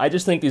those, and I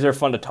just think these are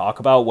fun to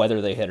talk about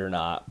whether they hit or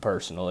not,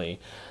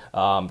 personally.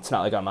 It's not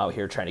like I'm out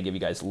here trying to give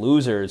you guys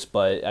losers,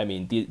 but I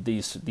mean,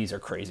 these are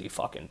crazy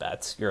fucking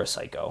bets. You're a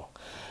psycho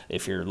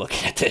if you're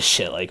looking at this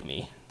shit like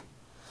me.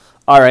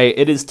 All right,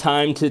 it is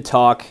time to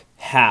talk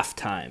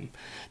halftime.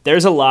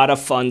 There's a lot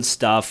of fun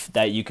stuff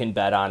that you can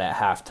bet on at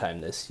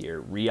halftime this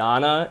year.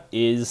 Rihanna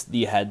is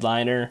the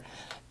headliner,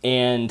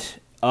 and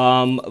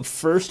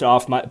first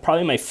off,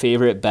 probably my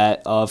favorite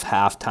bet of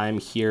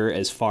halftime here,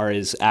 as far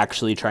as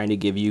actually trying to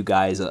give you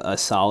guys a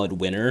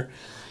solid winner,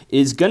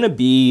 is going to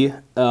be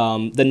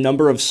the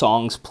number of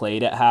songs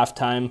played at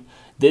halftime.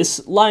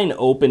 This line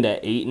opened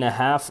at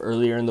 8.5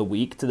 earlier in the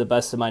week, to the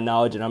best of my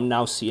knowledge, and I'm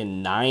now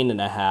seeing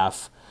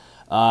 9.5.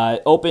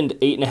 Opened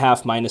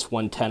 8.5 minus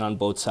 110 on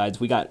both sides.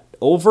 We got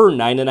over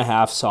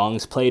 9.5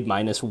 songs played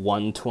minus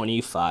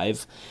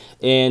 125.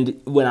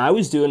 And when I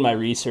was doing my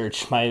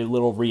research, my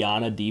little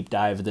Rihanna deep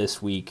dive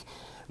this week,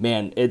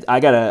 man,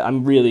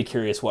 I'm really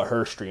curious what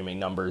her streaming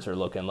numbers are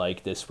looking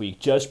like this week,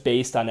 just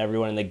based on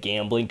everyone in the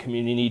gambling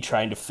community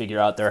trying to figure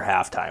out their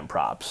halftime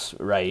props,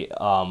 right?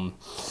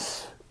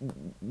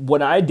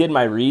 When I did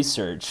my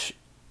research,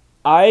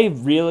 I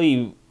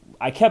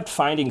kept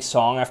finding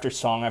song after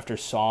song after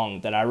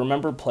song that I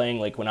remember playing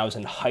like when I was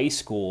in high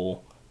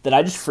school that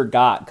I just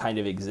forgot kind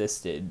of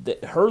existed.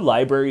 That her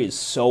library is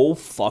so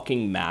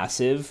fucking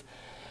massive.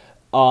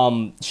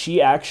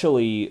 She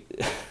actually,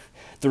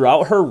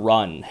 throughout her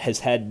run, has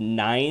had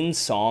 9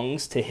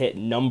 songs to hit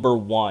number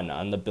 1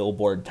 on the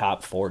Billboard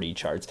Top 40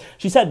 charts.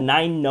 She's had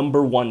 9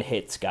 number 1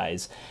 hits,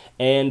 guys.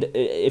 And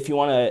if you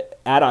want to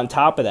add on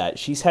top of that,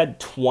 she's had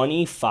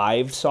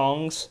 25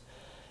 songs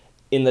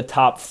in the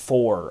top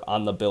 4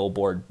 on the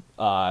Billboard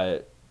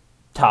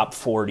top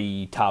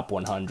 40, top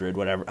 100,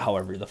 whatever,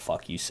 however the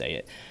fuck you say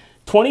it.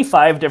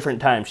 25 different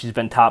times she's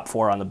been top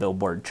 4 on the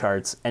Billboard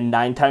charts, and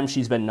 9 times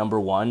she's been number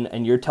 1,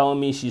 and you're telling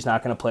me she's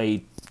not going to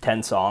play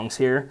 10 songs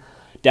here?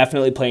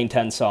 Definitely playing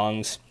 10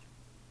 songs.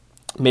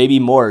 Maybe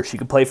more. She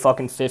could play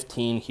fucking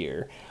 15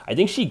 here. I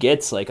think she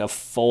gets like a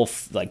full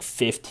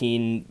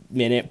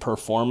 15-minute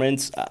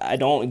performance. I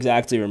don't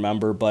exactly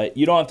remember, but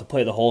you don't have to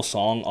play the whole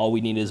song. All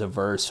we need is a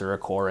verse or a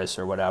chorus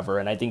or whatever,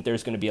 and I think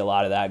there's going to be a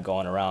lot of that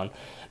going around.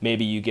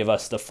 Maybe you give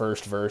us the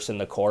first verse and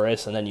the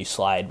chorus, and then you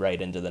slide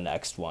right into the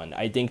next one.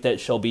 I think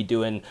that she'll be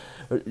doing,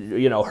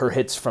 her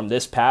hits from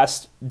this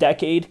past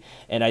decade,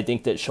 and I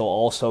think that she'll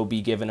also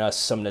be giving us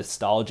some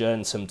nostalgia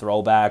and some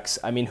throwbacks.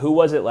 I mean, who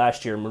was it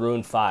last year?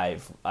 Maroon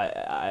 5,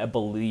 I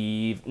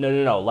believe.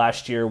 No.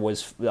 Last year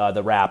was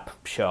the rap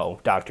show,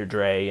 Dr.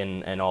 Dre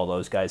and all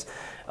those guys.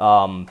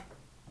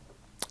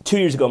 2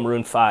 years ago,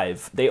 Maroon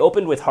 5, they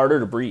opened with Harder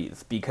to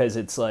Breathe because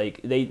it's like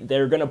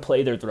they're going to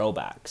play their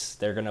throwbacks.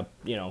 They're going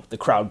to, the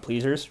crowd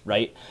pleasers,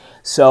 right?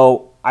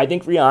 So I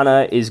think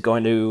Rihanna is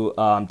going to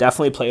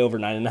definitely play over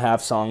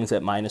 9.5 songs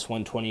at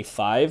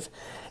 -125.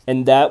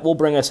 And that will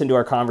bring us into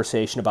our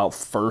conversation about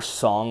first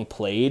song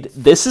played.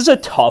 This is a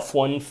tough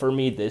one for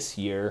me this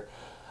year.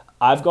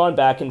 I've gone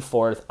back and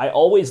forth. I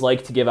always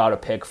like to give out a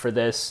pick for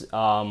this.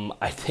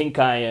 I think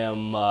I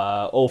am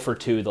 0 for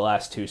 2 the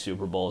last 2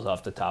 Super Bowls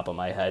off the top of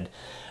my head.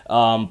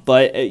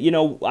 But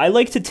I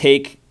like to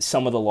take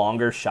some of the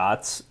longer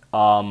shots.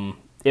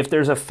 If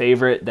there's a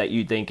favorite that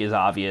you think is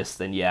obvious,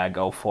 then yeah,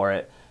 go for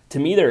it. To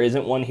me, there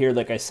isn't one here.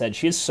 Like I said,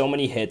 she has so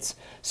many hits,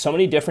 so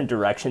many different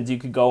directions you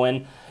could go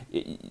in.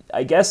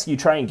 I guess you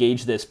try and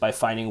gauge this by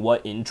finding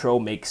what intro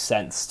makes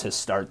sense to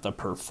start the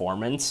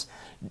performance.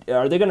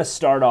 Are they going to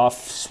start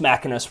off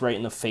smacking us right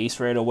in the face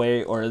right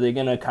away, or are they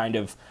going to kind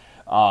of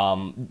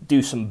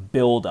do some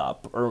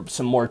build-up or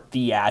some more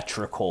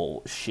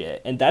theatrical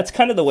shit? And that's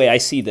kind of the way I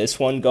see this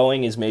one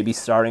going, is maybe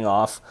starting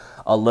off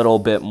a little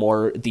bit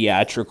more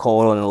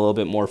theatrical and a little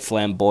bit more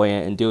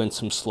flamboyant and doing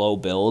some slow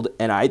build.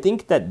 And I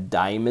think that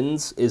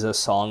Diamonds is a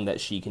song that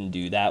she can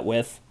do that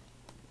with.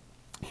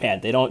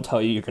 Man, they don't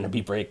tell you you're going to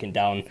be breaking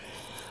down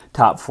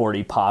top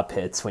 40 pop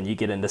hits when you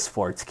get into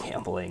sports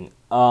gambling.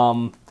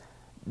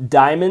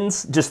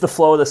 Diamonds, just the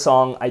flow of the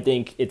song, I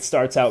think it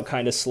starts out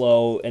kind of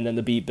slow, and then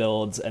the beat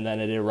builds, and then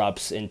it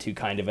erupts into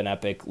kind of an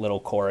epic little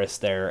chorus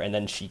there, and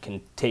then she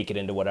can take it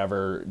into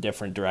whatever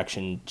different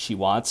direction she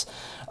wants.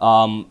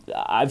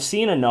 I've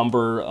seen a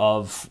number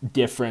of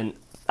different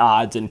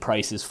odds and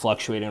prices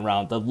fluctuating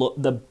around.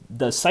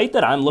 The site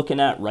that I'm looking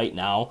at right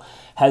now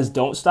has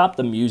Don't Stop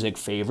the Music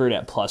favored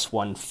at plus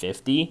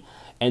 150.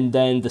 And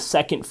then the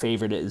second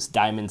favorite is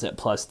Diamonds at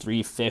plus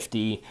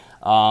 350.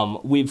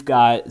 We've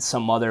got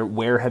some other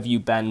Where Have You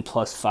Been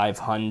plus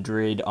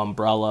 500,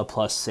 Umbrella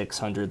plus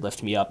 600,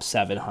 Lift Me Up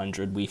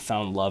 700, We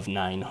Found Love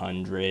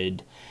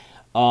 900.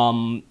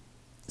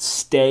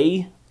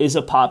 Stay is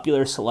a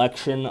popular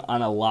selection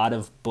on a lot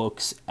of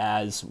books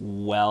as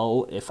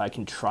well. If I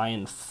can try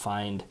and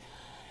find,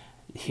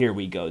 here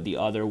we go, the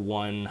other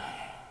one.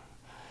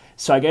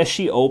 So I guess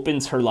she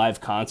opens her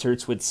live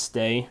concerts with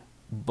Stay,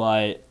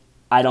 but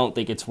I don't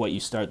think it's what you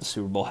start the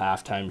Super Bowl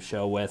halftime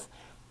show with.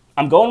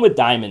 I'm going with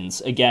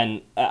Diamonds.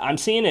 Again, I'm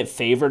seeing it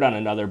favored on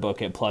another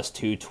book at plus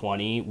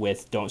 220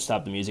 with Don't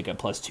Stop the Music at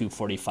plus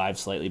 245,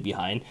 slightly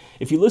behind.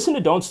 If you listen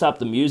to Don't Stop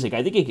the Music,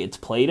 I think it gets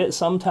played at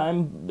some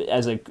time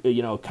as a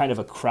kind of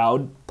a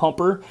crowd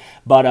pumper,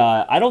 but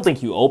I don't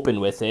think you open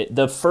with it.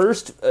 The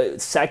first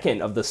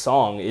second of the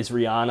song is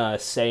Rihanna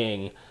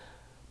saying,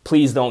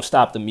 "Please don't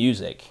stop the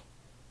music."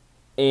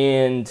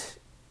 And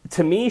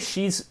to me,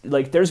 she's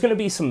like, there's going to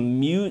be some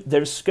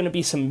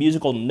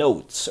musical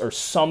notes or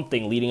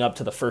something leading up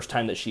to the first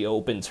time that she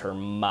opens her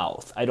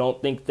mouth. I don't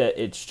think that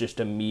it's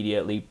just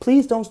immediately,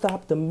 "Please don't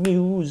stop the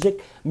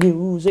music.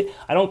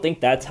 I don't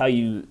think that's how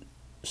you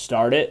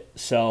start it.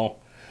 So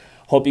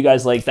hope you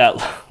guys like that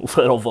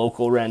little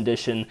vocal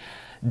rendition.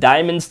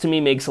 Diamonds to me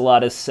makes a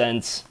lot of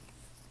sense.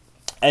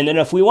 And then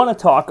if we want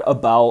to talk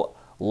about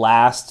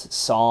last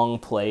song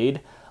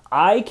played,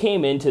 I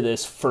came into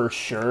this for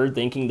sure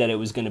thinking that it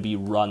was going to be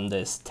Run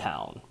This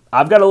Town.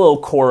 I've got a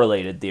little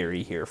correlated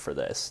theory here for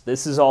this.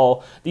 These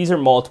are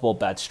multiple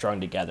bets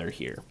strung together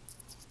here.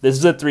 This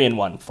is a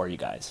 3-in-1 for you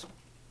guys.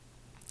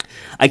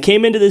 I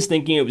came into this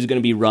thinking it was going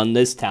to be Run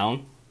This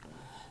Town.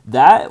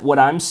 That, what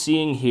I'm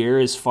seeing here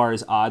as far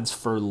as odds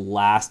for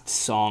last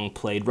song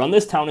played, Run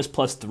This Town is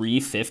plus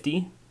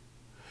 350,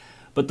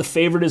 but the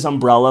favorite is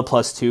Umbrella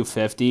plus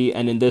 250,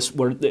 and in this,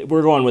 we're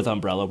going with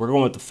Umbrella. We're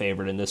going with the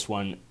favorite in this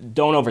one.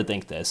 Don't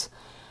overthink this.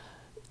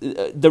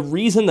 The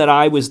reason that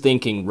I was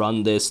thinking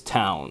Run This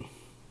Town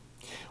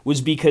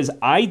was because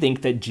I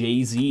think that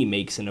Jay-Z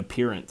makes an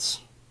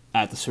appearance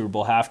at the Super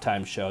Bowl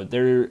halftime show.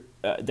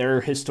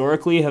 There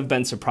historically have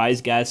been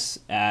surprise guests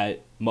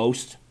at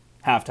most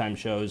halftime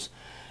shows.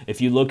 If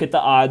you look at the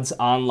odds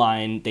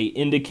online, they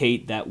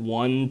indicate that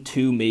 1,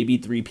 2, maybe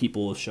 3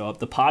 people will show up.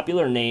 The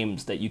popular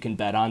names that you can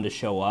bet on to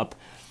show up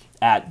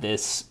at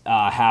this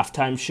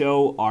halftime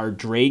show are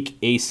Drake,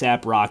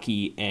 A$AP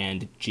Rocky,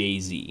 and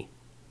Jay-Z.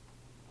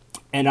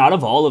 And out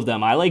of all of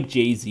them, I like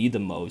Jay-Z the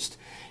most.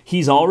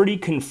 He's already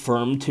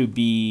confirmed to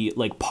be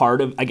like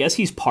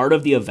he's part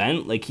of the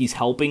event, like he's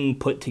helping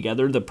put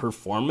together the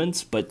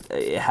performance, but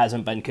it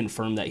hasn't been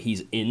confirmed that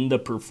he's in the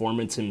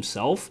performance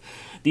himself.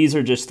 These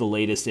are just the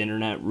latest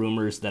internet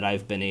rumors that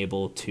I've been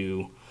able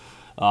to,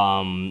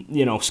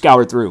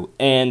 scour through.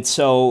 And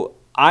so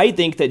I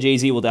think that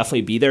Jay-Z will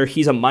definitely be there.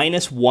 He's a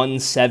minus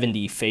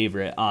 170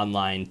 favorite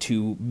online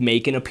to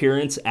make an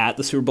appearance at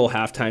the Super Bowl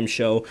halftime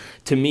show.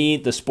 To me,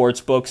 the sports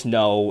books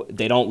know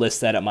they don't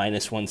list that at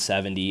minus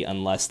 170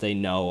 unless they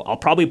know. I'll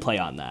probably play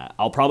on that.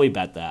 I'll probably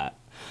bet that.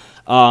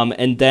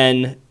 And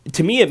then,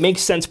 to me, it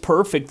makes sense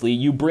perfectly.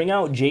 You bring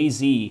out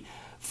Jay-Z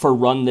for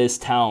Run This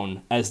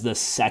Town as the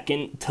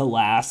second to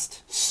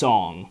last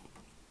song,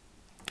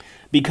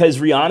 because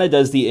Rihanna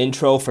does the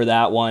intro for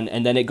that one,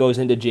 and then it goes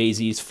into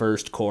Jay-Z's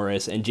first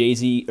chorus, and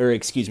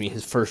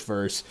his first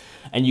verse,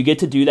 and you get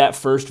to do that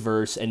first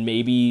verse and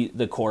maybe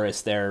the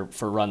chorus there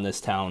for Run This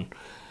Town.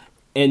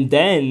 And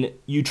then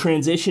you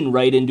transition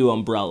right into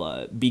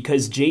Umbrella,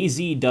 because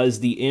Jay-Z does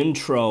the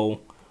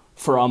intro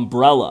for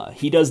Umbrella.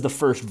 He does the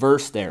first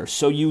verse there.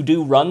 So you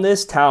do Run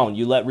This Town.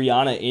 You let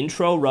Rihanna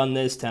intro Run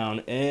This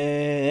Town.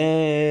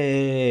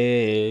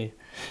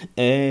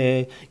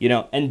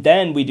 And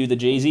then we do the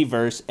Jay-Z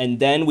verse, and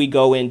then we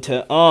go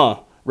into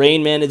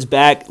Rain Man is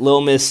back,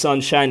 Lil Miss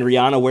Sunshine,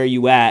 Rihanna, where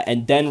you at?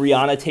 And then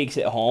Rihanna takes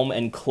it home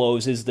and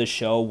closes the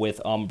show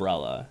with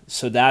Umbrella.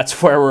 So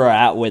that's where we're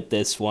at with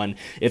this one.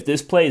 If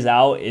this plays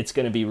out, it's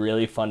going to be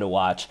really fun to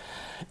watch.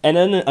 And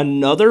then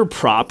another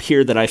prop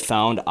here that I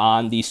found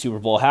on the Super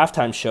Bowl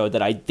halftime show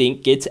that I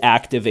think gets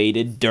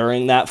activated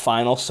during that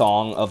final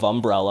song of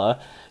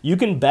Umbrella. You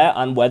can bet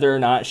on whether or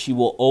not she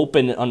will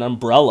open an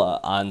umbrella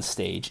on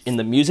stage. In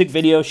the music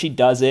video, she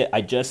does it.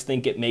 I just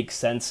think it makes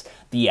sense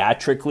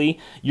theatrically.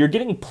 You're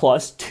getting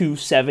plus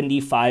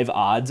 275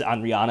 odds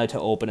on Rihanna to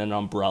open an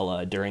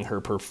umbrella during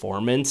her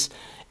performance.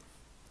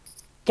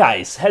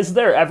 Guys, has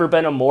there ever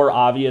been a more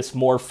obvious,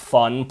 more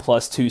fun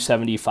plus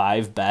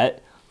 275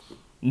 bet?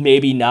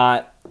 Maybe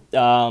not.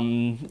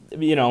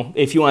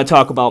 If you want to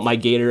talk about my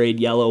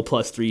Gatorade Yellow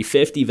plus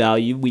 350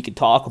 value, we could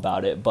talk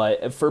about it.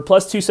 But for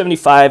plus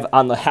 275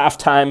 on the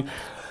halftime,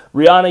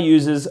 Rihanna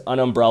uses an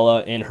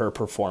umbrella in her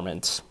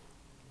performance.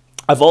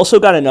 I've also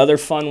got another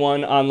fun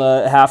one on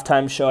the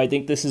halftime show. I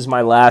think this is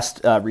my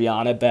last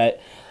Rihanna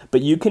bet.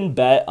 But you can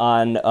bet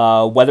on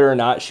whether or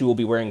not she will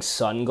be wearing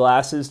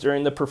sunglasses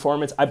during the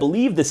performance. I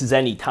believe this is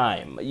any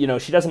time.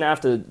 She doesn't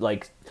have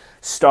to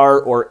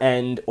start or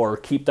end or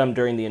keep them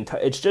during the entire.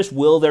 It's just,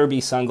 will there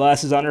be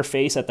sunglasses on her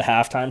face at the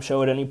halftime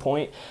show at any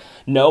point?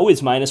 No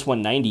is minus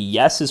 190.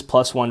 Yes is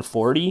plus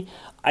 140.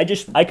 I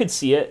could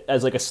see it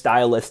as a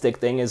stylistic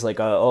thing, as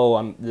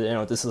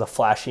this is a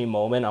flashy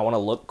moment. I want to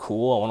look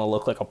cool. I want to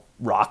look like a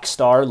rock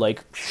star.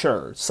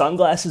 Sure,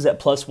 sunglasses at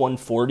plus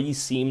 140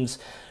 seems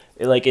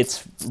like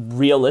it's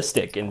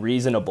realistic and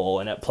reasonable,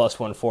 and at plus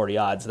 140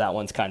 odds, that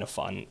one's kind of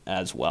fun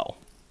as well.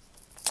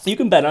 You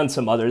can bet on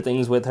some other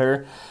things with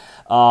her.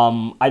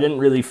 I didn't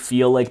really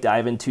feel like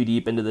diving too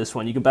deep into this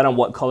one. You can bet on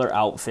what color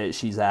outfit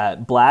she's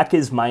at. Black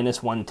is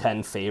minus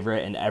 110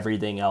 favorite, and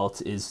everything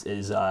else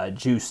is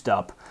juiced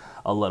up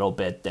a little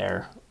bit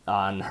there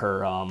on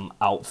her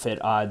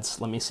outfit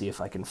odds. Let me see if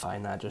I can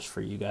find that just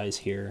for you guys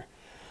here.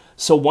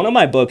 So one of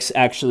my books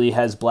actually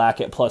has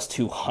black at plus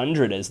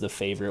 200 as the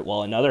favorite,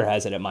 while another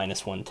has it at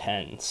minus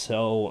 110.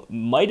 So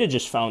might have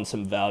just found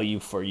some value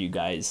for you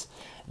guys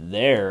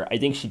there. I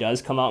think she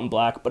does come out in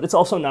black, but it's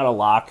also not a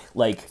lock.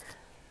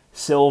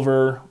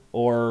 Silver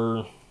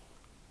or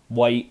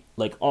white,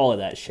 all of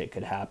that shit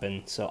could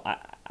happen. So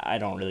I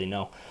don't really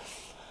know.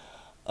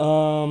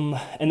 And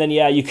then,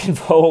 you can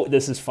vote.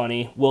 This is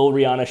funny. Will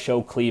Rihanna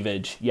show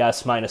cleavage?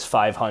 Yes, minus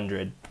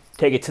 500.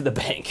 Take it to the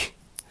bank.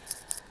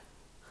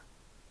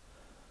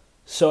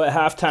 So at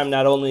halftime,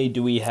 not only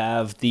do we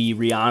have the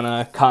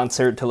Rihanna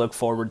concert to look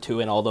forward to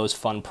and all those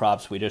fun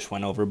props we just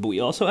went over, but we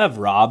also have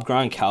Rob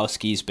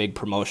Gronkowski's big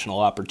promotional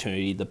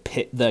opportunity,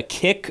 the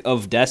Kick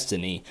of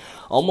Destiny.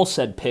 Almost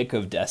said Pick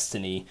of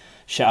Destiny.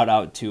 Shout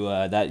out to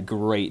that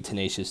great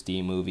Tenacious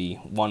D movie,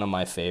 one of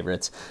my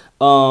favorites.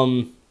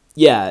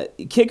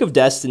 Kick of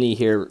Destiny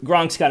here.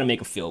 Gronk's got to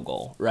make a field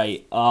goal,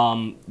 right?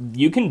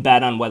 You can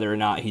bet on whether or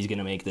not he's going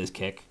to make this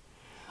kick.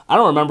 I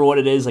don't remember what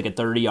it is, like a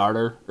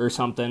 30-yarder or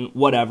something,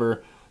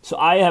 whatever. So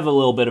I have a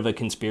little bit of a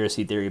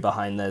conspiracy theory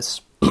behind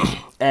this.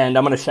 And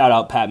I'm going to shout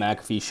out Pat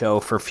McAfee Show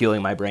for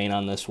fueling my brain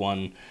on this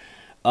one.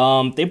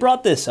 They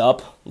brought this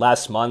up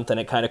last month, and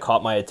it kind of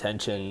caught my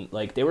attention.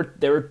 Like they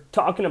were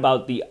talking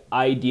about the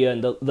idea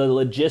and the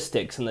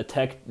logistics and the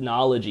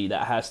technology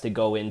that has to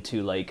go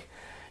into like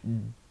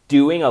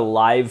doing a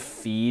live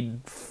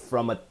feed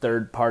from a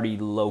third-party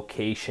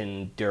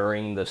location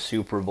during the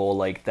Super Bowl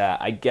like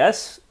that. I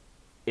guess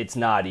it's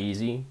not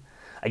easy.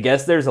 I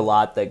guess there's a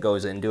lot that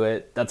goes into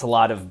it. That's a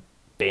lot of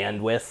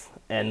bandwidth,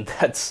 and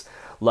that's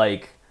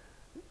like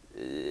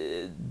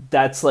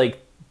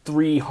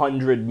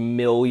 300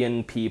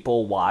 million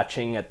people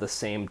watching at the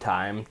same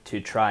time to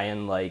try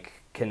and like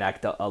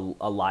connect a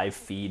live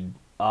feed.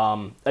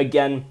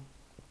 Again,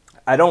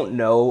 I don't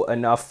know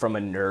enough from a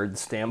nerd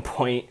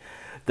standpoint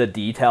the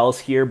details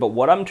here, but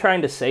what I'm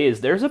trying to say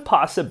is there's a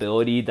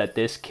possibility that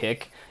this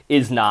kick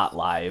is not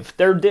live.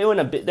 They're doing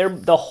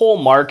the whole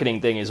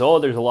marketing thing is, oh,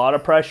 there's a lot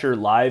of pressure,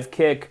 live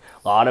kick,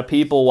 a lot of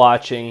people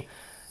watching.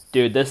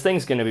 Dude, this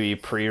thing's going to be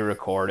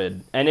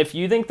pre-recorded. And if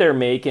you think they're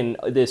making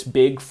this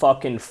big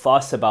fucking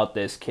fuss about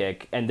this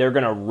kick and they're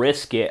going to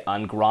risk it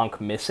on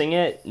Gronk missing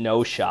it,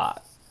 no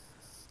shot.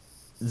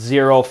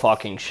 Zero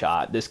fucking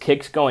shot. This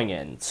kick's going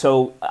in.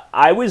 So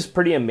I was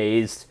pretty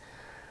amazed.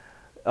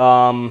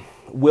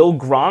 Will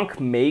Gronk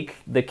make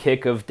the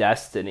kick of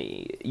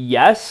destiny?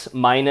 Yes,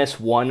 minus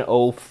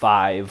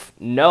 105.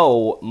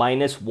 No,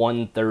 minus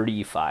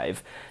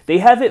 135. They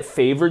have it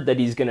favored that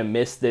he's going to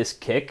miss this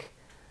kick.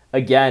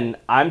 Again,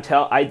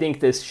 I think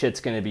this shit's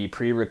going to be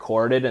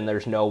pre-recorded and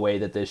there's no way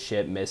that this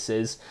shit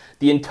misses.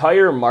 The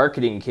entire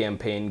marketing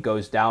campaign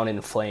goes down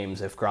in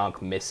flames if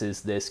Gronk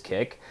misses this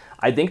kick.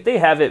 I think they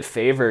have it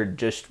favored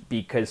just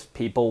because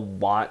people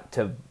want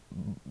to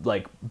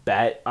like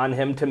bet on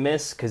him to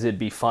miss because it'd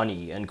be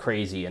funny and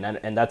crazy.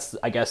 And that's,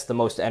 I guess, the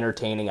most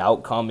entertaining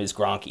outcome is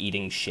Gronk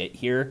eating shit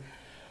here.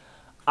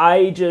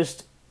 I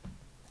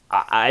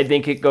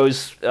think it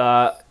goes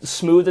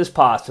smooth as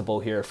possible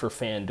here for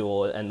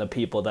FanDuel and the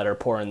people that are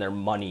pouring their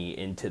money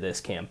into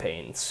this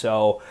campaign.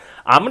 So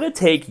I'm going to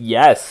take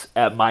yes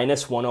at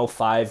minus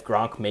 105.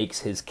 Gronk makes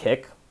his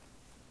kick.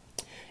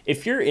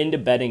 If you're into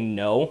betting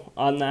no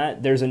on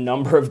that, there's a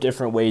number of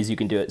different ways you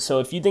can do it. So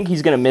if you think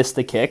he's going to miss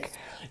the kick,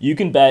 you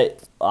can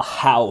bet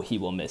how he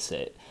will miss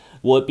it.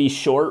 Will it be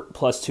short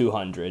plus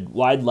 200,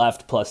 wide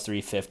left plus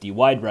 350,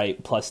 wide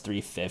right plus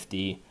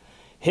 350?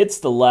 Hits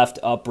the left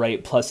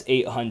upright plus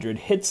 800,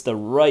 hits the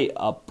right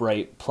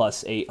upright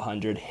plus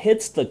 800,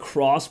 hits the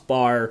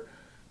crossbar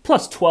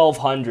plus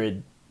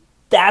 1200.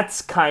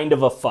 That's kind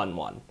of a fun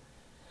one.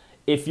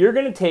 If you're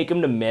going to take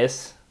him to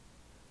miss,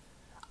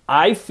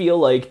 I feel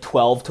like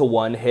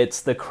 12-1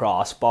 hits the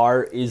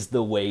crossbar is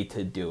the way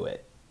to do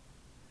it.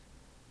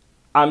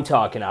 I'm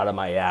talking out of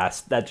my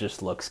ass. That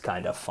just looks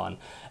kind of fun.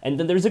 And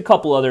then there's a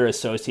couple other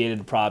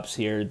associated props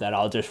here that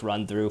I'll just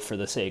run through for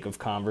the sake of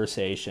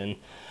conversation.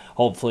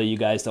 Hopefully you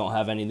guys don't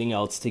have anything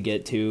else to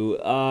get to.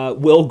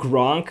 Will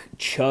Gronk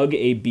chug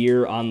a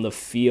beer on the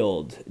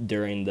field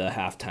during the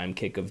halftime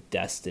kick of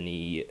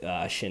destiny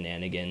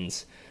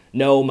shenanigans?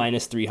 No,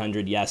 minus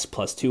 300. Yes,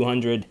 plus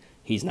 200.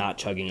 He's not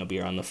chugging a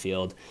beer on the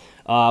field.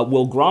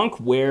 Will Gronk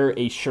wear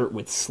a shirt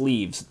with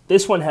sleeves?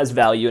 This one has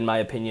value in my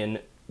opinion.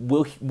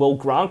 Will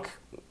Gronk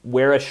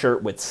wear a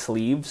shirt with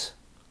sleeves?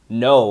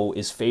 No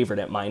is favored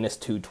at minus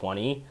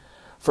 220.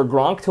 For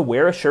Gronk to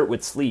wear a shirt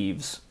with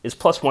sleeves is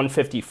plus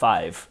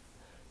 155.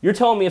 You're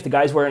telling me if the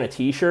guy's wearing a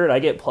t-shirt, I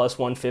get plus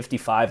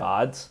 155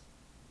 odds?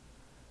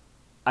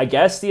 I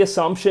guess the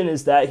assumption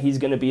is that he's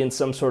going to be in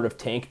some sort of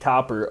tank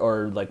top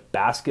or like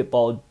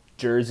basketball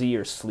jersey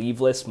or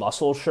sleeveless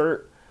muscle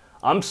shirt.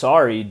 I'm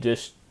sorry,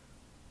 just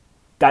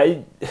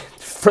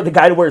for the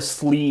guy to wear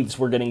sleeves,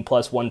 we're getting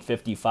plus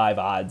 155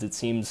 odds. It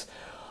seems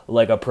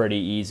like a pretty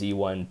easy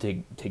one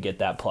to get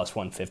that plus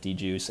 150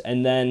 juice.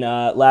 And then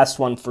last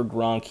one for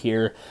Gronk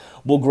here.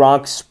 Will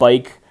Gronk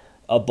spike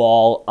a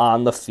ball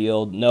on the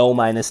field? No,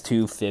 minus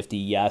 250.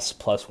 Yes,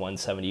 plus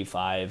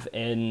 175.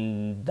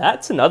 And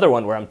that's another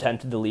one where I'm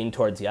tempted to lean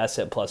towards yes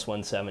at plus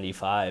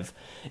 175.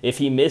 If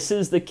he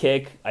misses the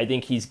kick, I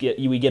think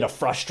we get a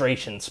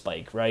frustration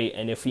spike, right?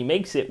 And if he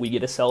makes it, we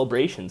get a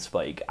celebration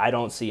spike. I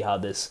don't see how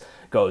this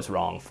goes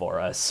wrong for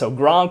us. So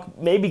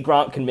maybe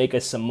Gronk can make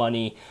us some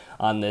money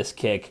on this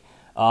kick.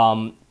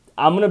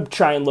 I'm going to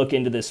try and look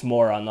into this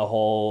more on the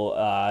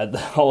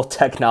whole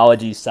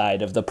technology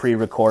side of the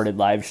pre-recorded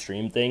live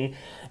stream thing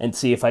and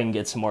see if I can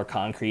get some more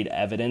concrete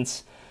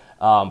evidence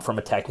from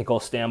a technical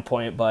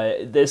standpoint.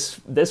 But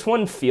this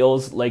one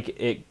feels like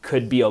it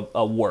could be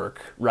a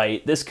work,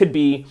 right? This could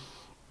be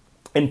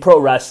in pro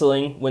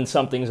wrestling when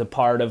something's a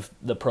part of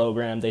the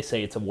program, they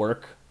say it's a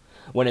work.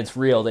 When it's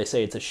real, they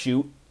say it's a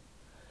shoot.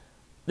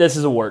 This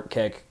is a work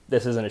kick.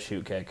 This isn't a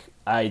shoot kick.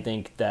 I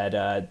think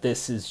that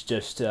this is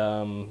just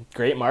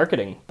great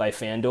marketing by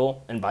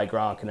FanDuel and by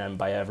Gronk and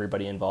by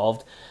everybody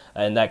involved.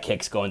 And that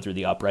kick's going through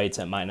the uprights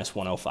at minus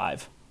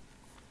 105.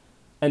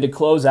 And to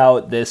close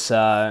out this,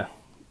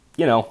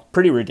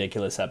 pretty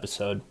ridiculous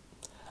episode,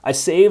 I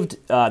saved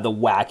the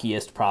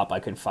wackiest prop I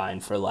could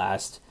find for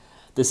last.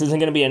 This isn't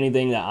going to be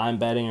anything that I'm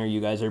betting or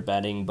you guys are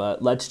betting,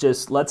 but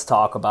let's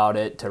talk about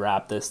it to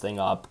wrap this thing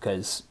up,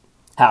 because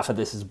half of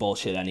this is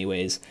bullshit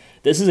anyways.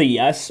 This is a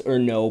yes or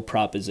no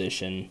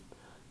proposition.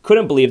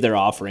 Couldn't believe they're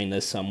offering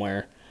this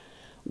somewhere.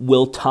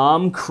 Will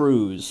Tom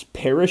Cruise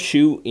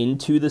parachute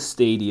into the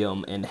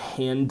stadium and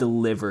hand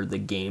deliver the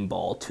game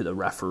ball to the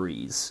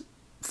referees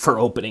for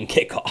opening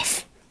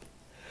kickoff?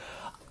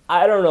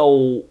 I don't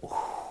know.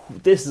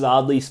 This is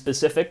oddly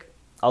specific.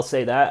 I'll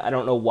say that. I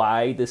don't know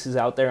why this is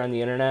out there on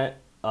the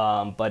internet,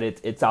 but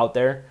it's out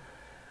there.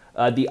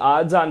 The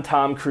odds on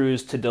Tom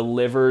Cruise to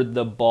deliver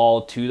the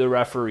ball to the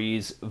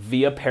referees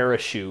via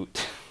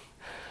parachute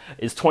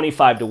is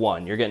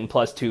 25-1. You're getting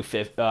plus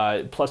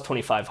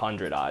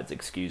 2,500 odds,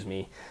 excuse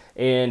me.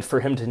 And for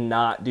him to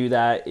not do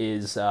that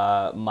is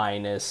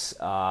minus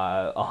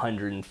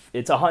 100.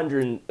 It's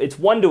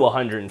 1 to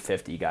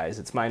 150, guys.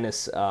 It's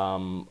minus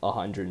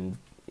 100.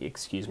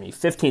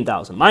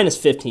 15,000. Minus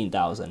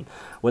 15,000.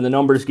 When the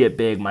numbers get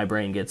big, my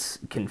brain gets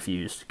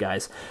confused,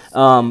 guys.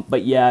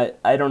 But yeah,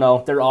 I don't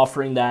know. They're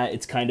offering that.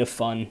 It's kind of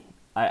fun.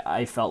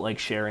 I felt like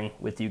sharing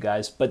with you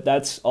guys. But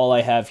that's all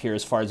I have here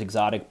as far as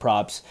exotic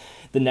props.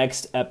 The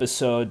next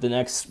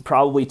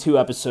probably 2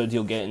 episodes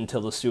you'll get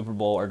until the Super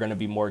Bowl are going to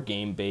be more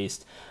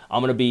game-based. I'm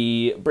going to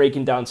be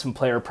breaking down some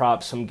player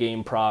props, some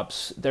game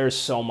props. There's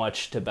so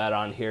much to bet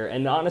on here.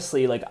 And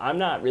honestly, I'm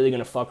not really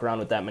going to fuck around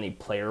with that many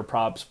player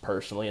props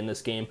personally in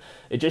this game.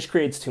 It just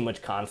creates too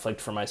much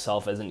conflict for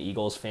myself as an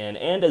Eagles fan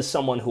and as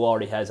someone who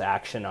already has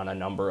action on a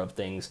number of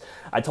things.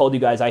 I told you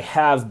guys I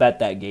have bet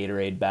that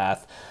Gatorade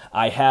bath.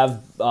 I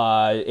have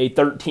a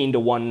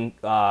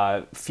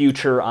 13-1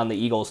 future on the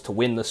Eagles to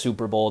win the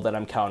Super Bowl that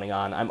I'm counting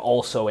on. I'm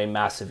also a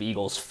massive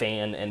Eagles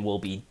fan and will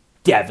be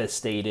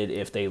devastated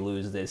if they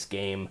lose this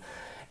game.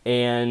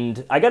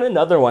 And I got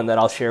another one that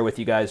I'll share with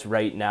you guys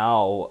right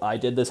now. I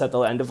did this at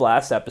the end of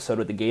last episode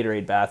with the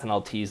Gatorade bath, and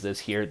I'll tease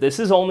this here. This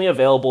is only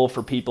available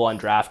for people on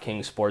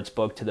DraftKings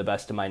Sportsbook, to the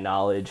best of my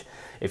knowledge.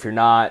 If you're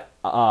not,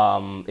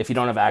 if you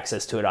don't have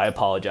access to it, I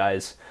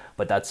apologize.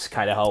 But that's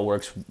kind of how it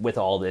works with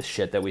all this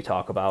shit that we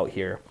talk about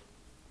here.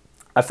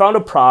 I found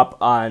a prop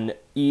on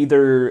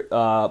either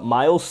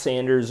Miles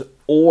Sanders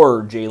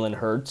or Jalen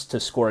Hurts to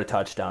score a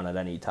touchdown at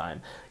any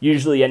time.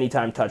 Usually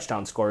anytime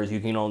touchdown scores, you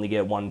can only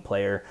get one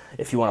player.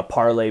 If you want to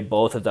parlay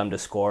both of them to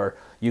score,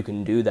 you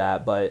can do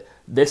that. But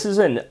this is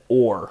an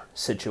or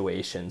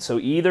situation. So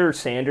either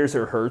Sanders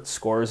or Hurts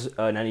scores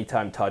an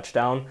anytime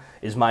touchdown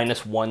is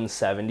minus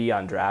 170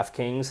 on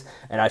DraftKings.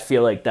 And I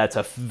feel like that's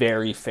a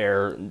very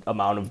fair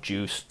amount of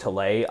juice to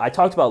lay. I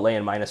talked about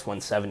laying minus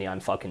 170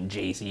 on fucking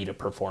Jay-Z to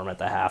perform at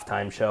the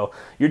halftime show.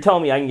 You're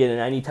telling me I can get an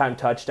anytime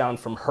touchdown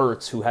from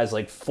Hurts, who has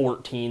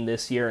 14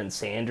 this year, and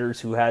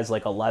Sanders, who has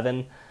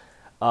 11?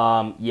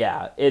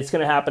 Yeah, it's going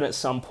to happen at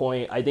some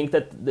point. I think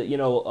that,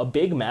 a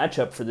big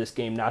matchup for this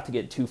game, not to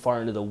get too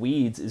far into the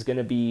weeds, is going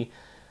to be,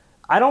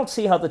 I don't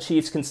see how the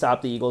Chiefs can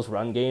stop the Eagles'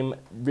 run game.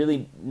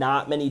 Really,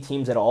 not many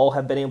teams at all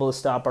have been able to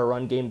stop our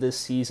run game this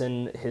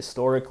season.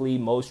 Historically,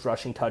 most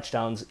rushing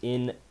touchdowns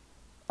in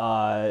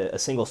a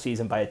single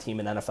season by a team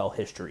in NFL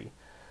history.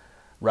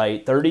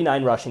 Right?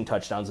 39 rushing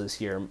touchdowns this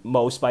year,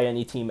 most by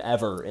any team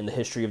ever in the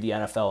history of the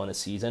NFL in a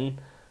season.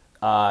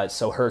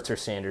 So Hurts or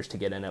Sanders to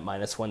get in at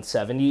minus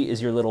 170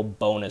 is your little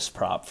bonus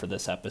prop for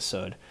this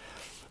episode.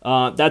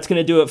 That's going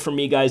to do it for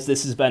me, guys.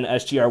 This has been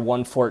SGR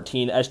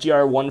 114.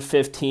 SGR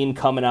 115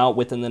 coming out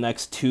within the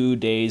next 2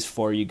 days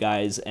for you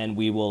guys, and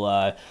we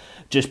will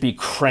just be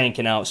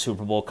cranking out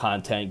Super Bowl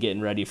content,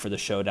 getting ready for the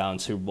showdown,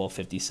 Super Bowl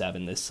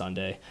 57 this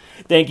Sunday.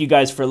 Thank you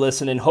guys for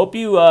listening. Hope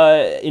you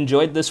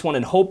enjoyed this one,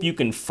 and hope you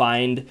can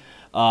find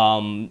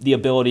the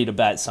ability to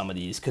bet some of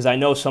these, because I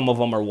know some of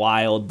them are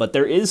wild, but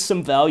there is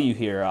some value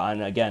here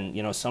on, again,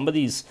 some of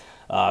these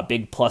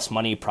big plus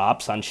money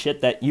props on shit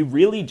that you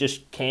really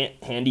just can't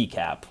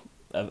handicap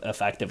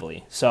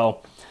effectively.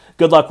 So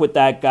good luck with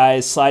that,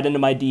 guys. Slide into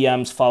my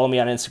DMs. Follow me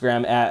on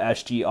Instagram at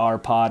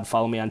SGRpod.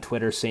 Follow me on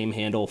Twitter, same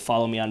handle.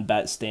 Follow me on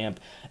BetStamp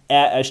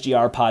at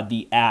SGRpod.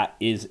 The at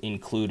is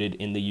included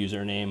in the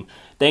username.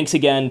 Thanks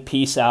again.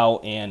 Peace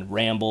out and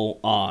ramble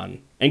on.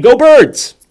 And go Birds!